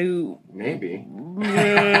Mexico, maybe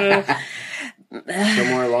somewhere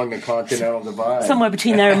along the Continental Divide, somewhere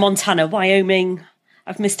between there and Montana, Wyoming.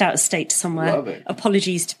 I've missed out a state somewhere. Love it.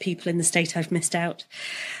 Apologies to people in the state I've missed out.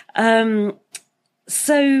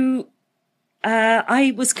 So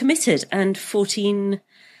I was committed, and 14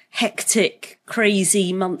 hectic,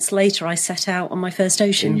 crazy months later, I set out on my first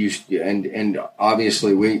ocean. And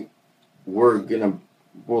obviously we'll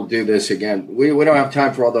do this again. We don't have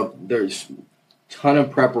time for there's a ton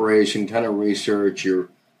of preparation, ton of research. You're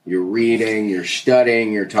reading, you're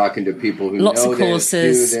studying, you're talking to people who lots know of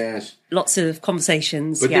courses, do this. Lots of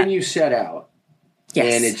conversations. But then you set out.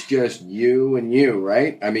 Yes. And it's just you and you,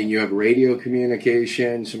 right? I mean, you have radio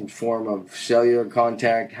communication, some form of cellular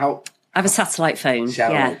contact. I have a satellite phone.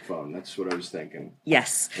 Satellite phone. That's what I was thinking.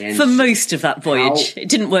 Yes. And for most of that voyage. It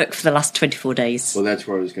didn't work for the last 24 days. Well, that's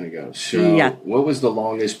where I was going to go. So what was the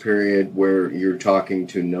longest period where you're talking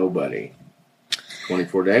to nobody?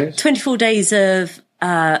 24 days? 24 days of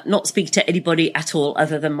not speaking to anybody at all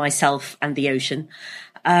other than myself and the ocean.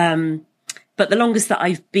 But the longest that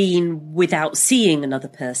I've been without seeing another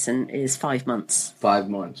person is 5 months. 5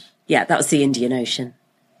 months. Yeah, that was the Indian Ocean.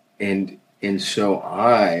 And so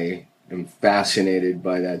I am fascinated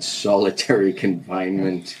by that solitary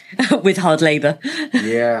confinement. With hard labor.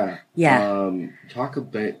 Yeah. Yeah. Talk a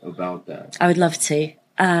bit about that. I would love to.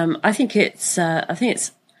 I think it's a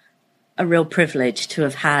real privilege to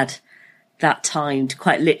have had that time to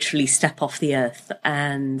quite literally step off the earth.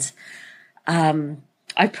 And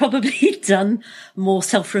I've probably done more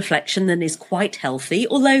self-reflection than is quite healthy.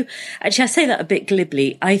 Although, actually, I say that a bit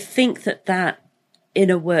glibly. I think that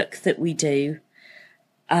inner work that we do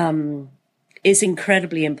is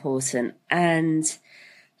incredibly important. And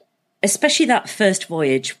especially that first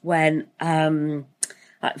voyage when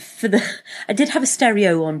I did have a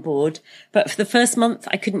stereo on board, but for the first month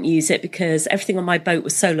I couldn't use it because everything on my boat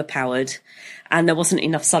was solar powered and there wasn't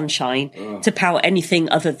enough sunshine to power anything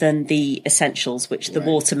other than the essentials, which the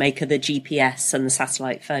water maker, the GPS and the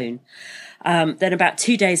satellite phone. Then about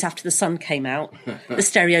 2 days after the sun came out, the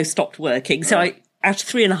stereo stopped working. So after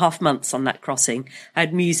 3.5 months on that crossing, I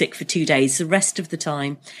had music for 2 days. The rest of the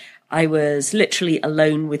time I was literally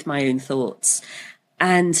alone with my own thoughts.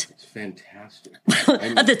 And it's fantastic.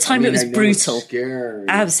 At the time, it was brutal. It's scary.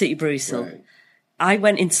 Absolutely brutal. Right. I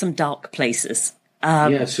went into some dark places.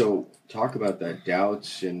 So talk about that,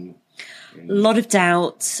 doubts and a lot of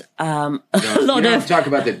doubt. talk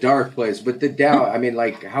about the dark place, but the doubt. I mean,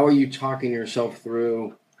 like, how are you talking yourself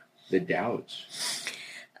through the doubts?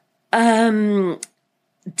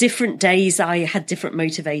 Different days, I had different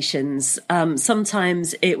motivations.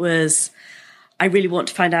 Sometimes it was, I really want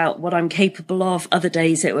to find out what I'm capable of. Other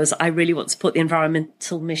days it was, I really want to support the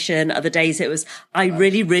environmental mission. Other days it was, I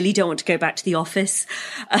really, really don't want to go back to the office.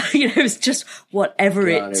 It was just whatever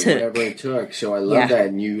it took. Whatever it took. So I love that.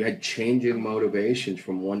 And you had changing motivations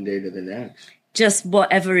from one day to the next. Just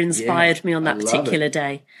whatever inspired me on that particular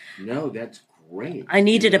day. No, that's great. I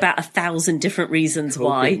needed about 1,000 different reasons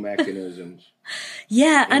why. Mechanisms.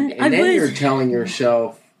 Yeah. And then you're telling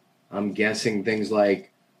yourself, I'm guessing things like,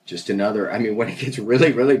 just another, I mean, when it gets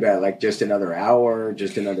really, really bad, like just another hour,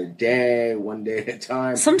 just another day, one day at a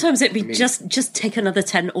time. Sometimes it'd be just take another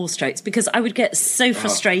 10 oar strokes because I would get so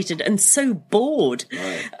frustrated and so bored.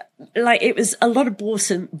 Right. Like it was a lot of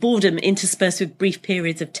boredom interspersed with brief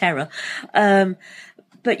periods of terror.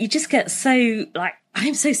 But you just get so like,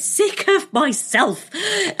 I'm so sick of myself.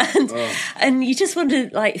 And you just want to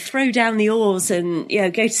like throw down the oars and, go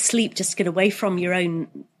to sleep, just get away from your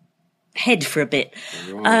own head for a bit.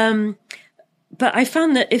 But I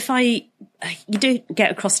found that you don't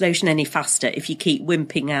get across an ocean any faster if you keep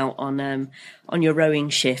wimping out on your rowing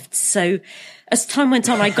shifts. So as time went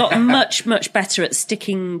on, I got much, much better at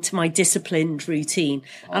sticking to my disciplined routine.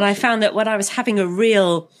 Awesome. And I found that when I was having a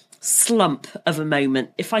real slump of a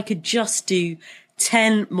moment, if I could just do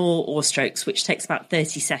 10 more oar strokes, which takes about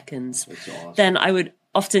 30 seconds, awesome. Then I would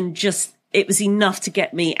often it was enough to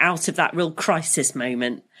get me out of that real crisis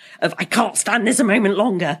moment of I can't stand this a moment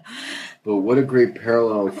longer. But what a great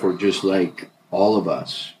parallel for just like all of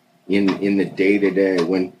us in the day to day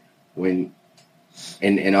when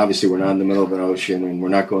obviously we're not in the middle of an ocean and we're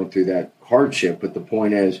not going through that hardship, but the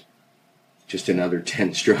point is just another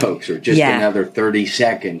 10 strokes or just another 30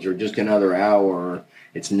 seconds or just another hour.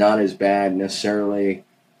 It's not as bad necessarily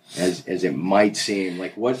as it might seem.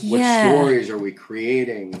 Like what stories are we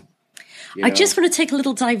creating? I just want to take a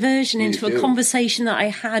little diversion into a conversation that I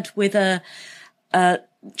had with a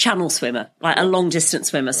channel swimmer, like a long distance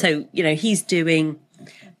swimmer. Right. So, he's doing,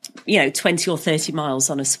 20 or 30 miles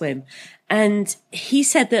on a swim. And he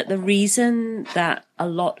said that the reason that a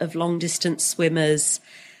lot of long distance swimmers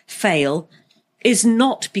fail is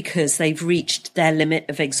not because they've reached their limit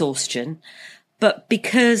of exhaustion, but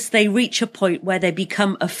because they reach a point where they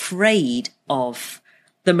become afraid of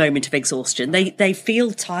the moment of exhaustion. They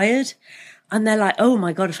feel tired and they're like, oh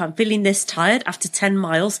my God, if I'm feeling this tired after 10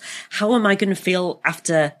 miles, how am I going to feel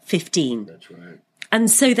after 15? That's right.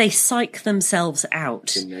 And so they psych themselves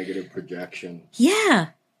out. It's a negative projection. Yeah.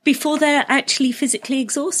 Before they're actually physically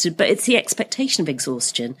exhausted, but it's the expectation of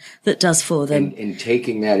exhaustion that does for them. And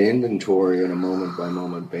taking that inventory on a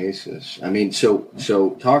moment-by-moment basis. I mean, so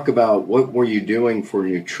talk about what were you doing for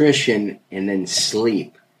nutrition and then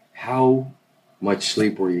sleep. How much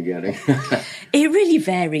sleep were you getting? It really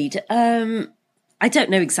varied. I don't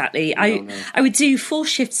know exactly. I would do 4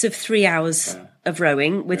 shifts of 3 hours of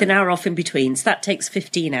rowing with an hour off in between. So that takes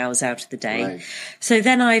 15 hours out of the day. Right. So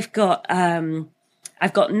then I've got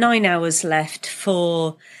 9 hours left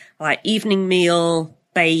for like evening meal,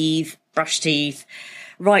 bathe, brush teeth,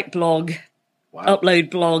 write blog, upload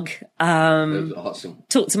blog, that's awesome.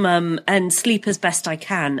 Talk to mum and sleep as best I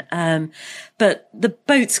can. But the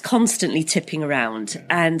boat's constantly tipping around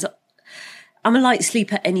and I'm a light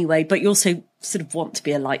sleeper anyway, but you also sort of want to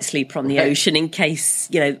be a light sleeper on the ocean in case,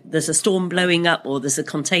 there's a storm blowing up or there's a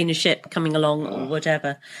container ship coming along or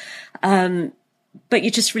whatever. But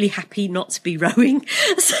you're just really happy not to be rowing.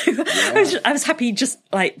 So I was happy just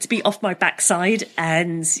like to be off my backside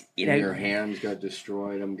and, your hands got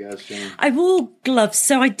destroyed, I'm guessing. I wore gloves.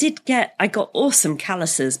 So I got awesome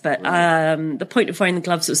calluses, but the point of wearing the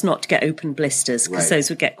gloves was not to get open blisters because those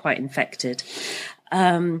would get quite infected.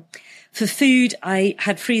 For food, I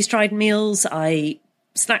had freeze-dried meals.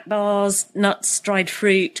 Snack bars, nuts, dried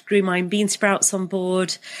fruit, grew my own bean sprouts on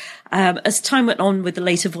board. As time went on with the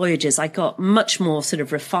later voyages, I got much more sort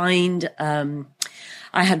of refined.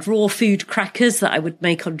 I had raw food crackers that I would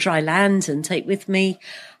make on dry land and take with me.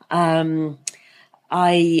 I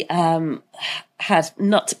had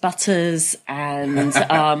nut butters and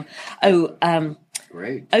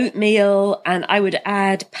Great. oatmeal, and I would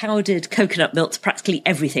add powdered coconut milk to practically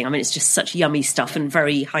everything. I mean, it's just such yummy stuff and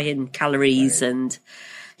very high in calories. Right. And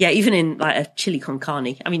yeah, even in like a chili con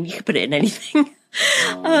carne. I mean, you could put it in anything.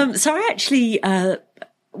 So I actually,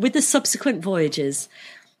 with the subsequent voyages,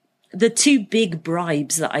 the two big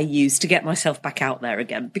bribes that I used to get myself back out there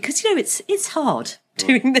again, because, you know, it's hard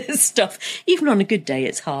doing this stuff. Even on a good day,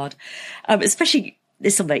 it's hard. Especially,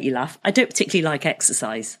 this will make you laugh, I don't particularly like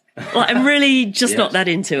exercise. Like, I'm really just not that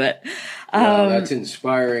into it. Well, that's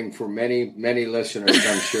inspiring for many, many listeners,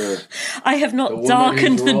 I'm sure. I have not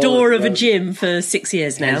darkened the door of a gym for 6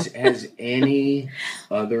 years now. Has any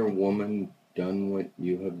other woman done what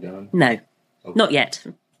you have done? No, not yet.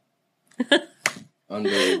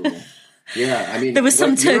 Unbelievable. Yeah, I mean, there was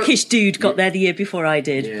some Turkish dude got there the year before I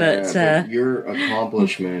did, but your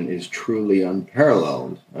accomplishment is truly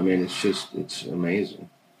unparalleled. I mean, it's amazing.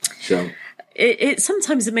 So it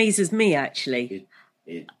sometimes amazes me, actually.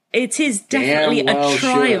 It is definitely a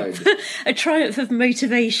triumph, a triumph of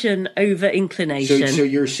motivation over inclination. So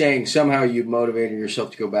you're saying somehow you've motivated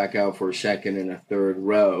yourself to go back out for a second and a third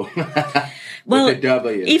row. Well, with a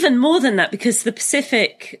W. Even more than that, because the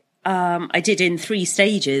Pacific, I did in 3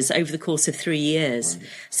 stages over the course of 3 years. Right.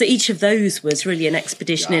 So each of those was really an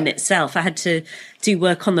expedition in itself. I had to do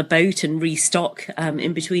work on the boat and restock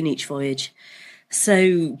in between each voyage.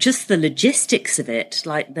 So just the logistics of it,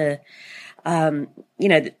 like the,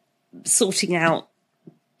 sorting out,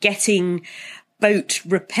 getting boat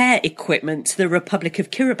repair equipment to the Republic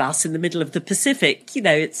of Kiribati in the middle of the Pacific,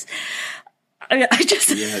 I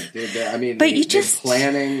just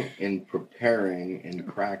planning and preparing and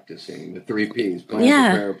practicing, the 3 Ps,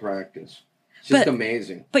 plan, prepare, practice. It's just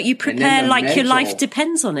amazing. But you prepare like your life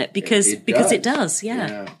depends on it because it does.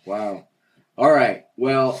 Yeah. Wow. All right.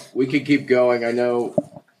 Well, we could keep going. I know,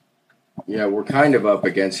 we're kind of up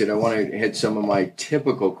against it. I want to hit some of my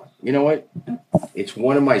typical, you know what? It's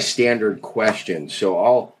one of my standard questions. So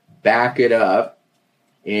I'll back it up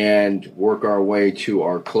and work our way to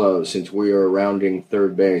our close since we are rounding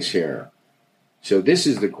third base here. So this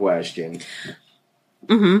is the question.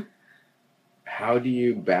 Mm-hmm. How do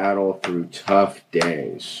you battle through tough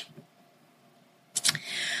days?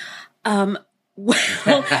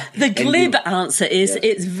 Well, the glib answer is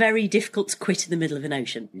it's very difficult to quit in the middle of an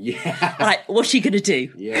ocean. Yeah. Like, what are you going to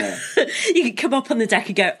do? Yeah. You can come up on the deck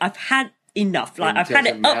and go, I've had enough. Like, I've had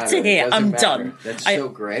it up to here. I'm done. That's so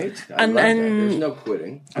great. I love that. There's no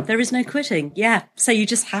quitting. There is no quitting. Yeah. So you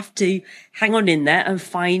just have to hang on in there and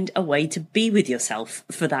find a way to be with yourself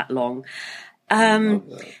for that long.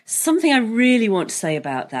 Something I really want to say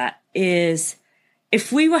about that is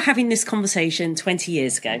if we were having this conversation 20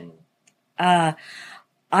 years ago,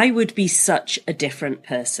 I would be such a different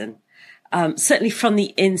person. Certainly from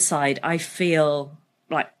the inside, I feel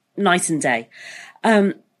like night and day.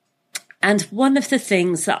 And one of the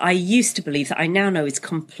things that I used to believe that I now know is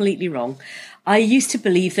completely wrong. I used to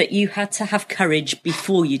believe that you had to have courage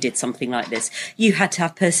before you did something like this. You had to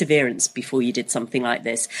have perseverance before you did something like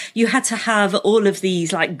this. You had to have all of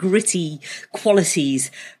these like gritty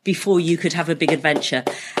qualities before you could have a big adventure.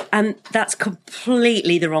 And that's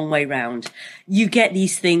completely the wrong way round. You get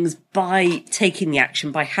these things by taking the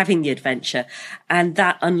action, by having the adventure, and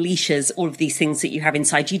that unleashes all of these things that you have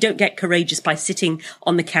inside. You don't get courageous by sitting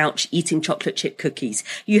on the couch eating chocolate chip cookies.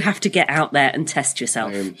 You have to get out there and test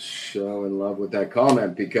yourself. I am so in love with that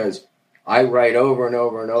comment because I write over and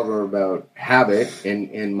over and over about habit,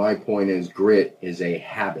 and my point is grit is a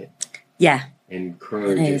habit. Yeah. And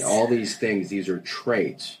courage and all these things, these are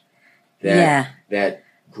traits that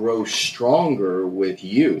grow stronger with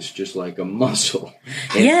use, just like a muscle.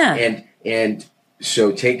 And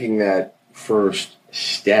so taking that first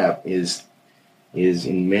step is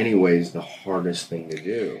in many ways the hardest thing to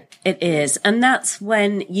do. It is. And that's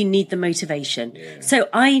when you need the motivation. Yeah. So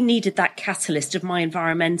I needed that catalyst of my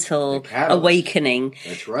environmental awakening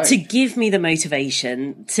to give me the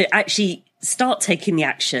motivation to actually start taking the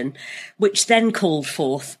action, which then called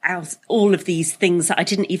forth out all of these things that I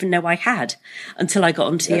didn't even know I had until I got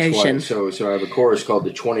onto the ocean. So I have a course called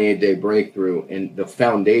the 28-Day Breakthrough, and the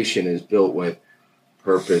foundation is built with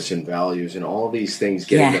purpose and values and all these things,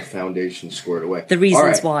 getting the foundation squared away. The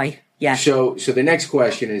reasons why. Yeah. So the next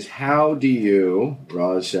question is, how do you,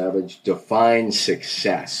 Roz Savage, define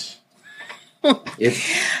success?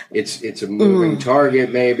 It's a moving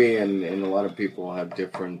target maybe, and a lot of people have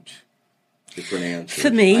different answers. For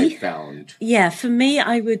me, I found. Yeah, for me,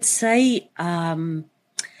 I would say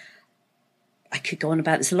I could go on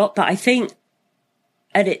about this a lot, but I think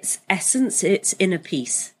at its essence, it's inner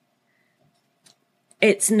peace.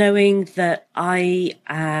 It's knowing that I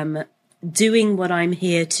am doing what I'm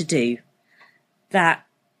here to do. That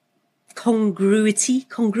congruence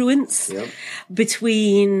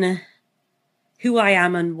between who I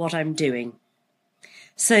am and what I'm doing.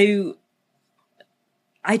 So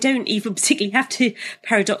I don't even particularly have to,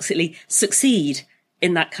 paradoxically, succeed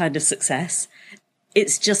in that kind of success.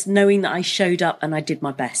 It's just knowing that I showed up and I did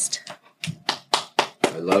my best.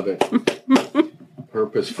 I love it.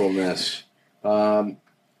 Purposefulness.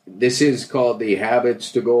 This is called the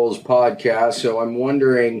Habits to Goals podcast. So I'm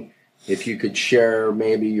wondering if you could share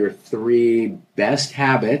maybe your 3 best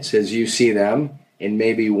habits as you see them, and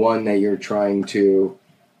maybe one that you're trying to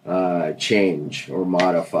change or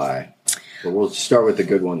modify. But we'll start with the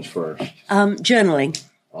good ones first. Journaling.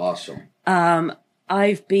 Awesome.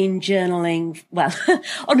 I've been journaling, well,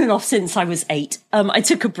 on and off since I was 8. I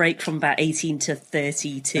took a break from about 18 to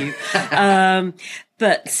 32.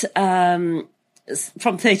 But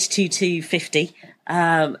from 32 to 50.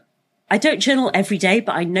 I don't journal every day,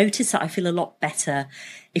 but I notice that I feel a lot better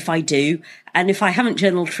if I do. And if I haven't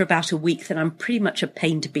journaled for about a week, then I'm pretty much a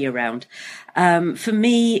pain to be around. For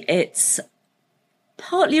me, it's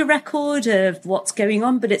partly a record of what's going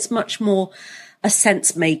on, but it's much more a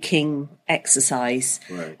sense-making exercise.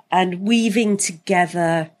 Right. And weaving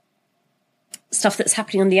together stuff that's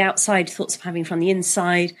happening on the outside, thoughts I'm having from the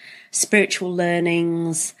inside, spiritual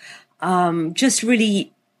learnings, just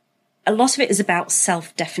really, a lot of it is about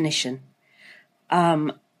self-definition.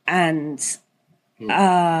 And who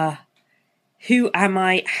am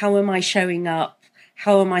I? How am I showing up?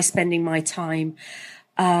 How am I spending my time?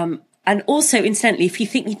 And also, incidentally, if you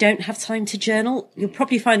think you don't have time to journal, you'll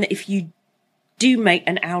probably find that if you do make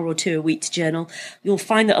an hour or 2 a week to journal, you'll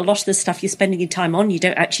find that a lot of the stuff you're spending your time on, you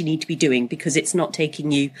don't actually need to be doing because it's not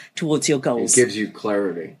taking you towards your goals. It gives you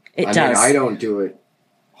clarity. It does. I mean, I don't do it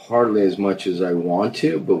hardly as much as I want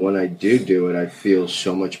to, but when I do it, I feel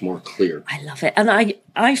so much more clear. I love it. And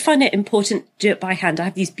I find it important to do it by hand. I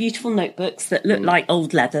have these beautiful notebooks that look like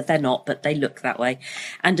old leather. They're not, but they look that way.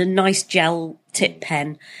 And a nice gel tip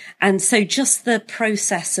pen. And so just the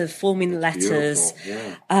process of forming the letters,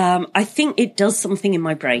 I think it does something in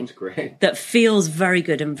my brain that feels very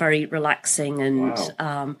good and very relaxing. And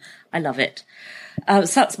I love it. So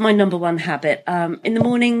that's my number one habit. In the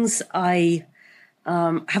mornings, I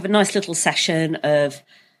have a nice little session of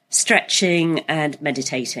stretching and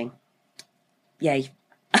meditating. Yay.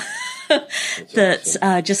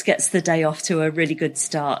 That just gets the day off to a really good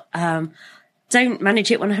start. Don't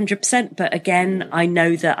manage it 100%, but again, I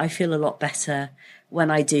know that I feel a lot better when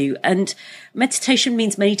I do. And meditation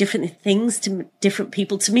means many different things to different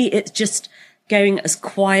people. To me, it's just going as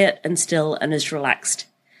quiet and still and as relaxed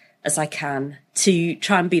as I can to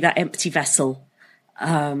try and be that empty vessel,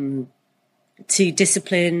 to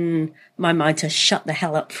discipline my mind to shut the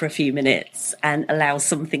hell up for a few minutes and allow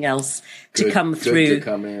something else to come through. To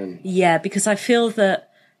come in. Yeah, because I feel that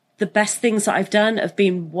the best things that I've done have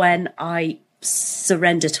been when I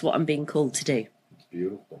surrender to what I'm being called to do. It's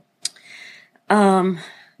beautiful. I'm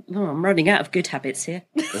running out of good habits here.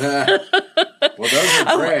 Well, those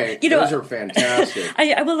are great. Those are fantastic.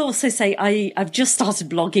 I will also say I've just started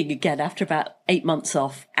blogging again after about 8 months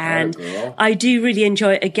off. And I do really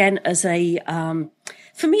enjoy it again as a,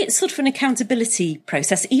 for me, it's sort of an accountability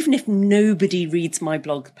process, even if nobody reads my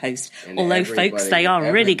blog post. And although, folks, they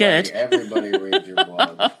are really good. Everybody reads your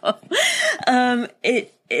blog.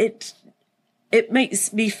 It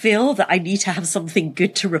makes me feel that I need to have something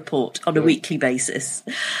good to report on a weekly basis.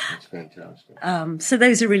 That's fantastic. So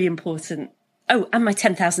those are really important. Oh, and my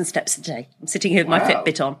 10,000 steps a day. I'm sitting here with my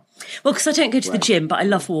Fitbit on. Well, because I don't go to the gym, but I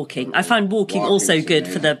love walking. I find walking also good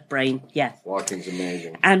for the brain. Yeah. Walking's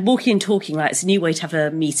amazing. And walking and talking, like, it's a new way to have a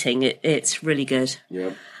meeting. It's really good.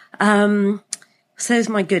 Yep. So those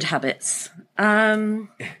are my good habits. What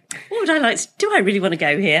would I like to, do I really want to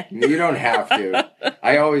go here? You don't have to.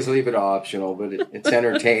 I always leave it optional, but it's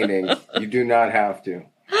entertaining. You do not have to.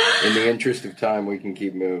 In the interest of time, we can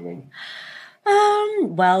keep moving.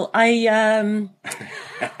 Well, a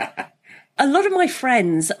lot of my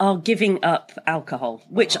friends are giving up alcohol,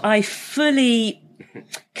 which I fully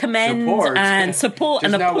commend and support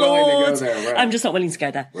and applaud. Right. I'm just not willing to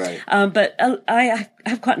go there. Right. But I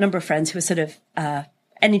have quite a number of friends who are sort of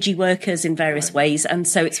energy workers in various ways, and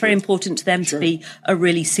so it's very important to them to be a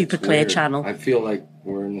really super clear channel. I feel like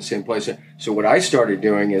we're in the same place. So what I started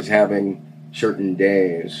doing is having certain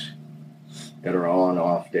days that are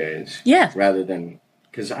on-off days. Yeah. Rather than,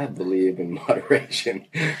 because I believe in moderation.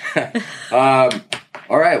 All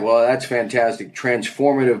right, well, that's fantastic.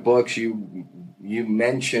 Transformative books. You you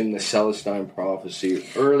mentioned the Celestine prophecy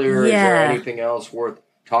earlier. Yeah. Is there anything else worth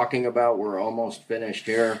talking about? We're almost finished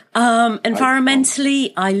here.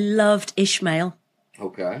 Environmentally, I loved Ishmael.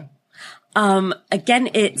 Okay. Again,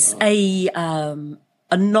 it's a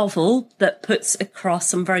novel that puts across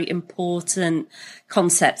some very important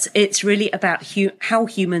concepts. It's really about how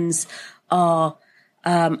humans are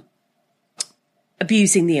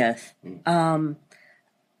abusing the earth,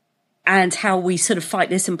 and how we sort of fight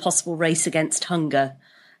this impossible race against hunger.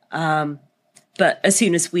 But as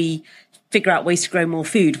soon as we figure out ways to grow more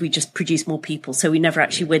food, we just produce more people. So we never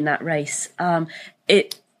actually win that race.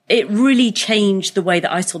 It really changed the way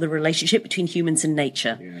that I saw the relationship between humans and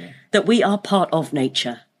nature, that we are part of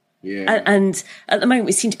nature. Yeah. And at the moment,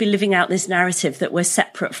 we seem to be living out this narrative that we're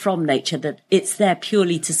separate from nature, that it's there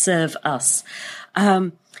purely to serve us.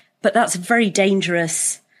 But that's a very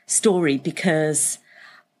dangerous story, because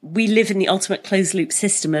we live in the ultimate closed loop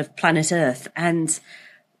system of planet Earth, and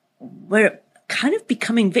we're kind of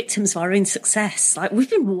becoming victims of our own success. Like, we've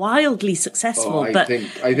been wildly successful, I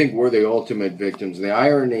think we're the ultimate victims. The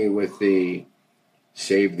irony with the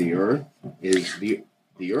Save the Earth is the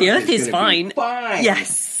Earth is fine. Fine.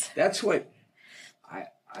 Yes. That's what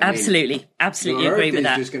absolutely agree with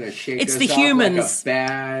that. Just going to shake it's us the off humans, like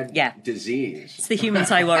a bad disease. It's the humans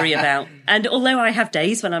I worry about. And although I have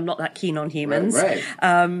days when I'm not that keen on humans,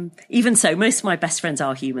 even so, most of my best friends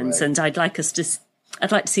are humans, and I'd like to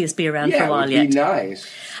see us be around for a while yet. Be nice.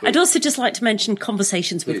 I'd also just like to mention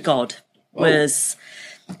Conversations with God was,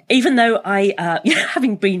 even though I,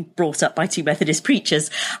 having been brought up by two Methodist preachers,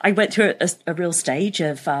 I went through a real stage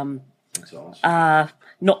of That's awesome.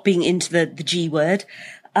 Not being into the G word.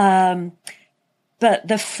 But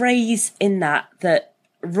the phrase in that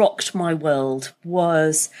rocked my world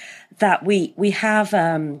was that we have,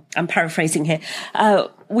 I'm paraphrasing here,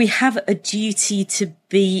 we have a duty to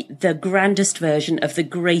be the grandest version of the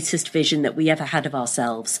greatest vision that we ever had of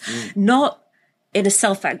ourselves. Not in a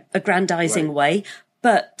self-aggrandizing way,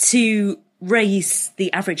 but to raise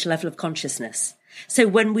the average level of consciousness. So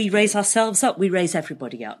when we raise ourselves up, we raise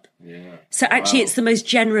everybody up. Yeah. So actually, it's the most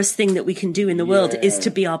generous thing that we can do in the world is to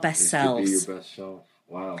be our best selves. To be your best self.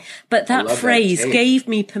 Wow. But that phrase gave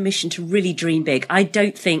me permission to really dream big. I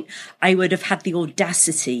don't think I would have had the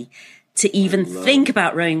audacity to even think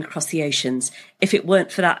about rowing across the oceans if it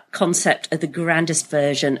weren't for that concept of the grandest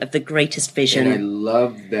version of the greatest vision. And I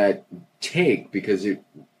love that take, because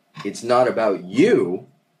it's not about you,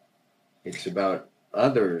 it's about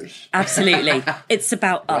others. Absolutely. It's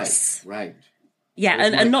about us. Right. Yeah,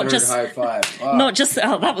 and not just high five. Oh. Not just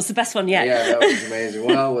that was the best one yet. Yeah, that was amazing.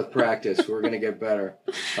 Well, with practice, we're going to get better.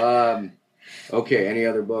 Okay, any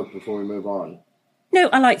other book before we move on? No,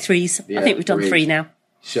 I like threes. I think we've done three now.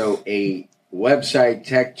 So a website,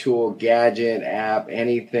 tech tool, gadget, app,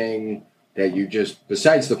 anything that you just,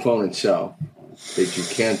 besides the phone itself, that you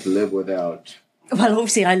can't live without. Well,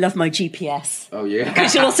 obviously, I love my GPS. Oh, yeah.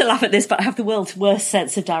 Because you'll also laugh at this, but I have the world's worst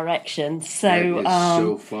sense of direction. So, that is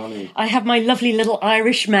so funny. I have my lovely little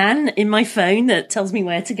Irish man in my phone that tells me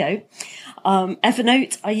where to go.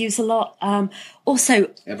 Evernote, I use a lot. Also,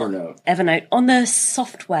 Evernote. On the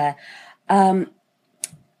software, in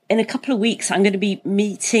a couple of weeks, I'm going to be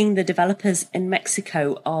meeting the developers in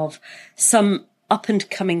Mexico of some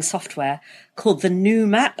up-and-coming software called the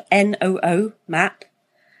NooMap, N-O-O, map.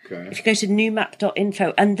 Okay. If you go to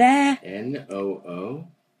newmap.info, and there... N-O-O?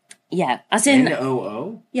 Yeah, as in...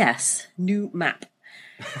 N-O-O? Yes, NooMap.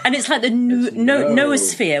 And it's like the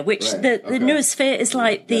noosphere, which the noosphere is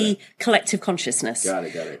like the collective consciousness. Got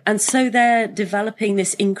it. And so they're developing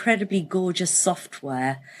this incredibly gorgeous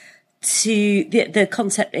software to... The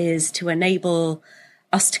concept is to enable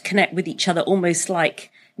us to connect with each other almost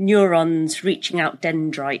like neurons reaching out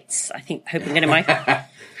dendrites. Hope I'm getting my...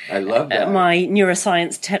 I love that. My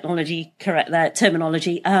neuroscience terminology,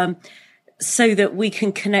 so that we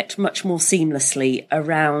can connect much more seamlessly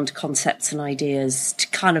around concepts and ideas to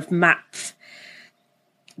kind of map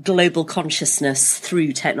global consciousness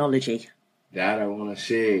through technology. That I want to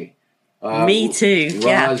see. Me too.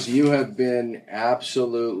 Roz, you have been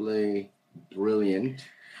absolutely brilliant.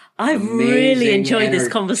 I've really enjoyed this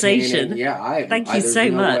conversation. Yeah, thank you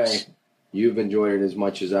so much. You've enjoyed it as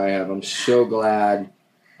much as I have. I'm so glad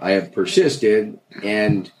I have persisted,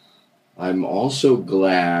 and I'm also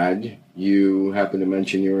glad you happened to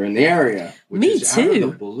mention you were in the area. Which Me is too. Out of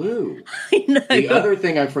the blue. I know. The other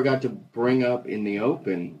thing I forgot to bring up in the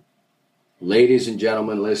open, ladies and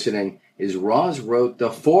gentlemen listening, is Roz wrote the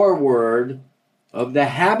foreword of The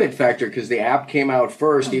Habit Factor, because the app came out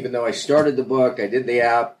first. Even though I started the book, I did the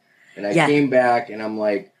app, and I came back, and I'm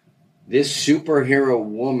like, this superhero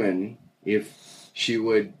woman, if she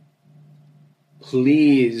would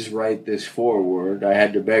please write this forward. I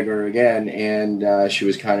had to beg her again, and she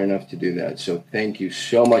was kind enough to do that. So thank you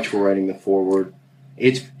so much for writing the forward.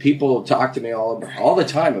 It's people talk to me all the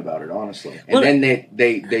time about it, honestly, and then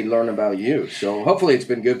they learn about you. So hopefully it's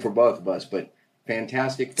been good for both of us. But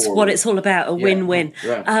fantastic forward. It's what it's all about, a win-win.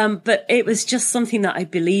 Yeah. But it was just something that I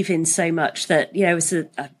believe in so much that, you know,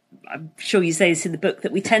 I'm sure you say this in the book,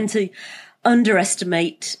 that we tend to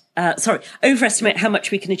overestimate how much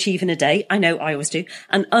we can achieve in a day. I know I always do.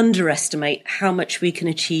 And underestimate how much we can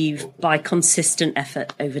achieve by consistent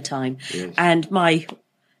effort over time. Yes. And my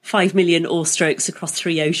 5 million oar strokes across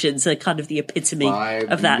 3 oceans are kind of the epitome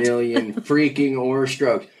of that. 5 million freaking oar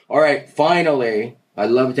strokes. All right, finally, I'd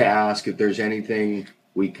love to ask if there's anything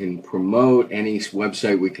we can promote, any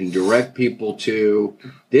website we can direct people to.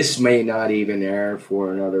 This may not even air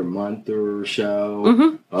for another month or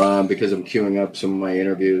so, because I'm queuing up some of my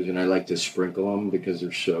interviews, and I like to sprinkle them because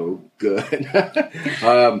they're so good.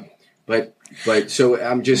 But so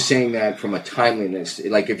I'm just saying that from a timeliness.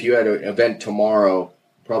 Like if you had an event tomorrow,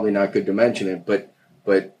 probably not good to mention it, but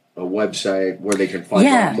a website where they can find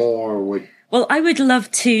out more. Well, I would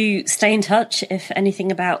love to stay in touch if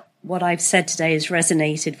anything about what I've said today has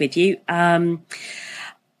resonated with you. I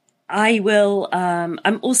will,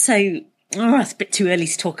 I'm also, it's a bit too early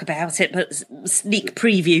to talk about it, but sneak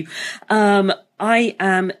preview. I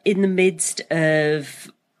am in the midst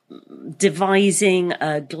of devising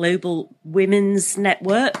a global women's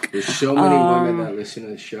network. There's so many women that listen to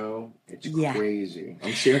the show. It's crazy.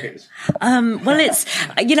 I'm serious. Well, it's,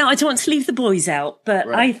 you know, I don't want to leave the boys out,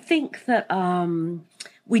 but I think that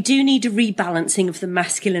we do need a rebalancing of the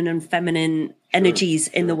masculine and feminine energies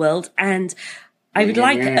in the world. And I would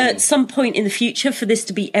like at some point in the future for this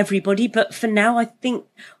to be everybody. But for now, I think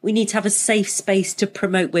we need to have a safe space to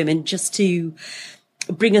promote women, just to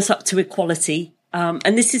bring us up to equality.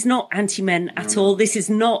 And this is not anti-men at all. This is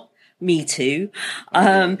not Me Too.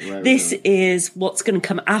 This is what's going to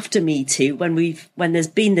come after Me Too when there's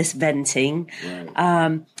been this venting.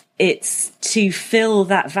 It's to fill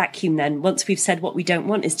that vacuum then. Once we've said what we don't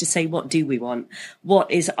want, is to say, what do we want?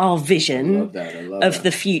 What is our vision of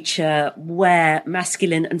the future where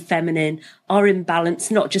masculine and feminine are in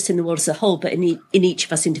balance, not just in the world as a whole, but in each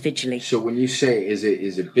of us individually? So when you say, is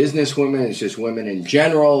it business women? Is it just women in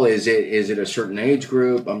general? Is it a certain age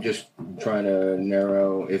group? I'm just trying to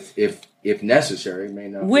narrow, if necessary, may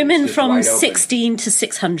not. Women from 16 to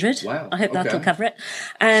 600. Wow. I hope that'll cover it.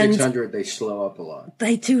 And 600, they slow up a lot.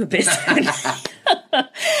 They do a bit.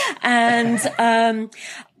 And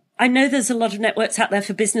I know there's a lot of networks out there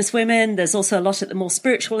for business women. There's also a lot at the more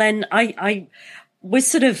spiritual end. We're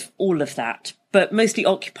sort of all of that, but mostly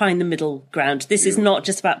occupying the middle ground. This is not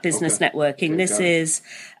just about business networking. This is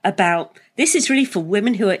really for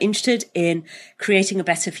women who are interested in creating a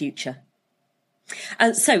better future.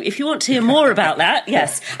 And so if you want to hear more about that,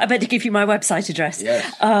 yes, I better give you my website address. Yes,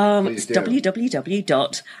 it's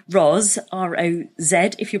www.roz, R-O-Z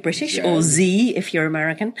if you're British, or Z if you're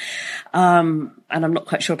American. And I'm not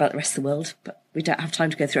quite sure about the rest of the world, but we don't have time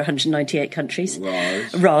to go through 198 countries.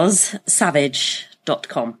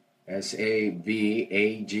 RozSavage.com. S-A-V-A-G-E.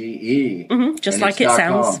 Just like it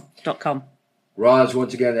sounds, .com. Roz,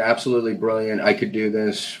 once again, absolutely brilliant. I could do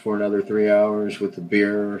this for another 3 hours with a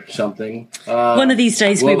beer or something. One of these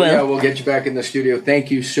days we will. Yeah, we'll get you back in the studio.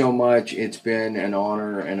 Thank you so much. It's been an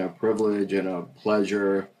honor and a privilege and a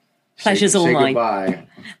pleasure. Pleasure's all mine. Goodbye.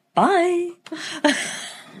 Bye.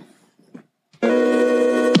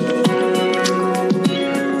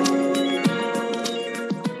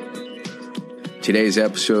 Today's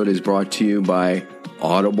episode is brought to you by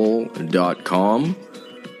Audible.com.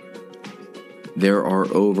 There are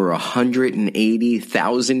over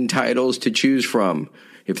 180,000 titles to choose from.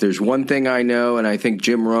 If there's one thing I know, and I think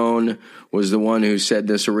Jim Rohn was the one who said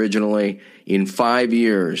this originally, in 5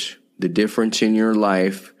 years, the difference in your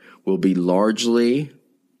life will be largely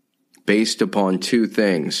based upon 2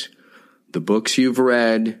 things: the books you've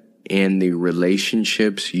read and the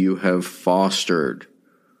relationships you have fostered.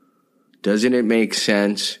 Doesn't it make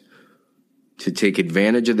sense to take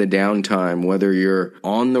advantage of the downtime, whether you're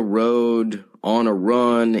on the road, on a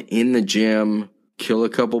run, in the gym, kill a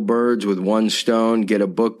couple birds with one stone, get a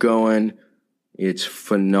book going? It's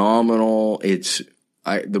phenomenal.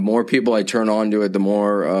 The more people I turn on to it, the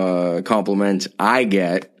more compliments I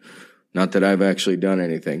get. Not that I've actually done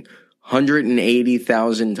anything.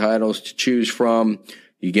 180,000 titles to choose from.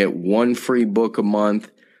 You get 1 free book a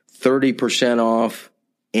month, 30% off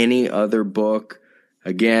any other book.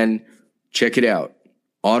 Again, check it out.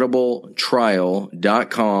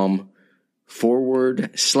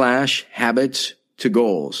 audibletrial.com/habits to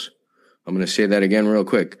goals. I'm going to say that again real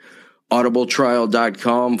quick.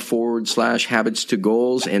 audibletrial.com/habits to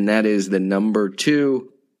goals. And that is the number 2.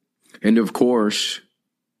 And of course,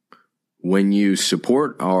 when you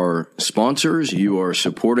support our sponsors, you are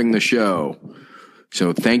supporting the show.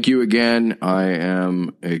 So thank you again. I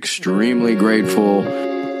am extremely grateful.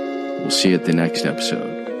 We'll see you at the next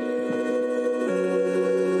episode.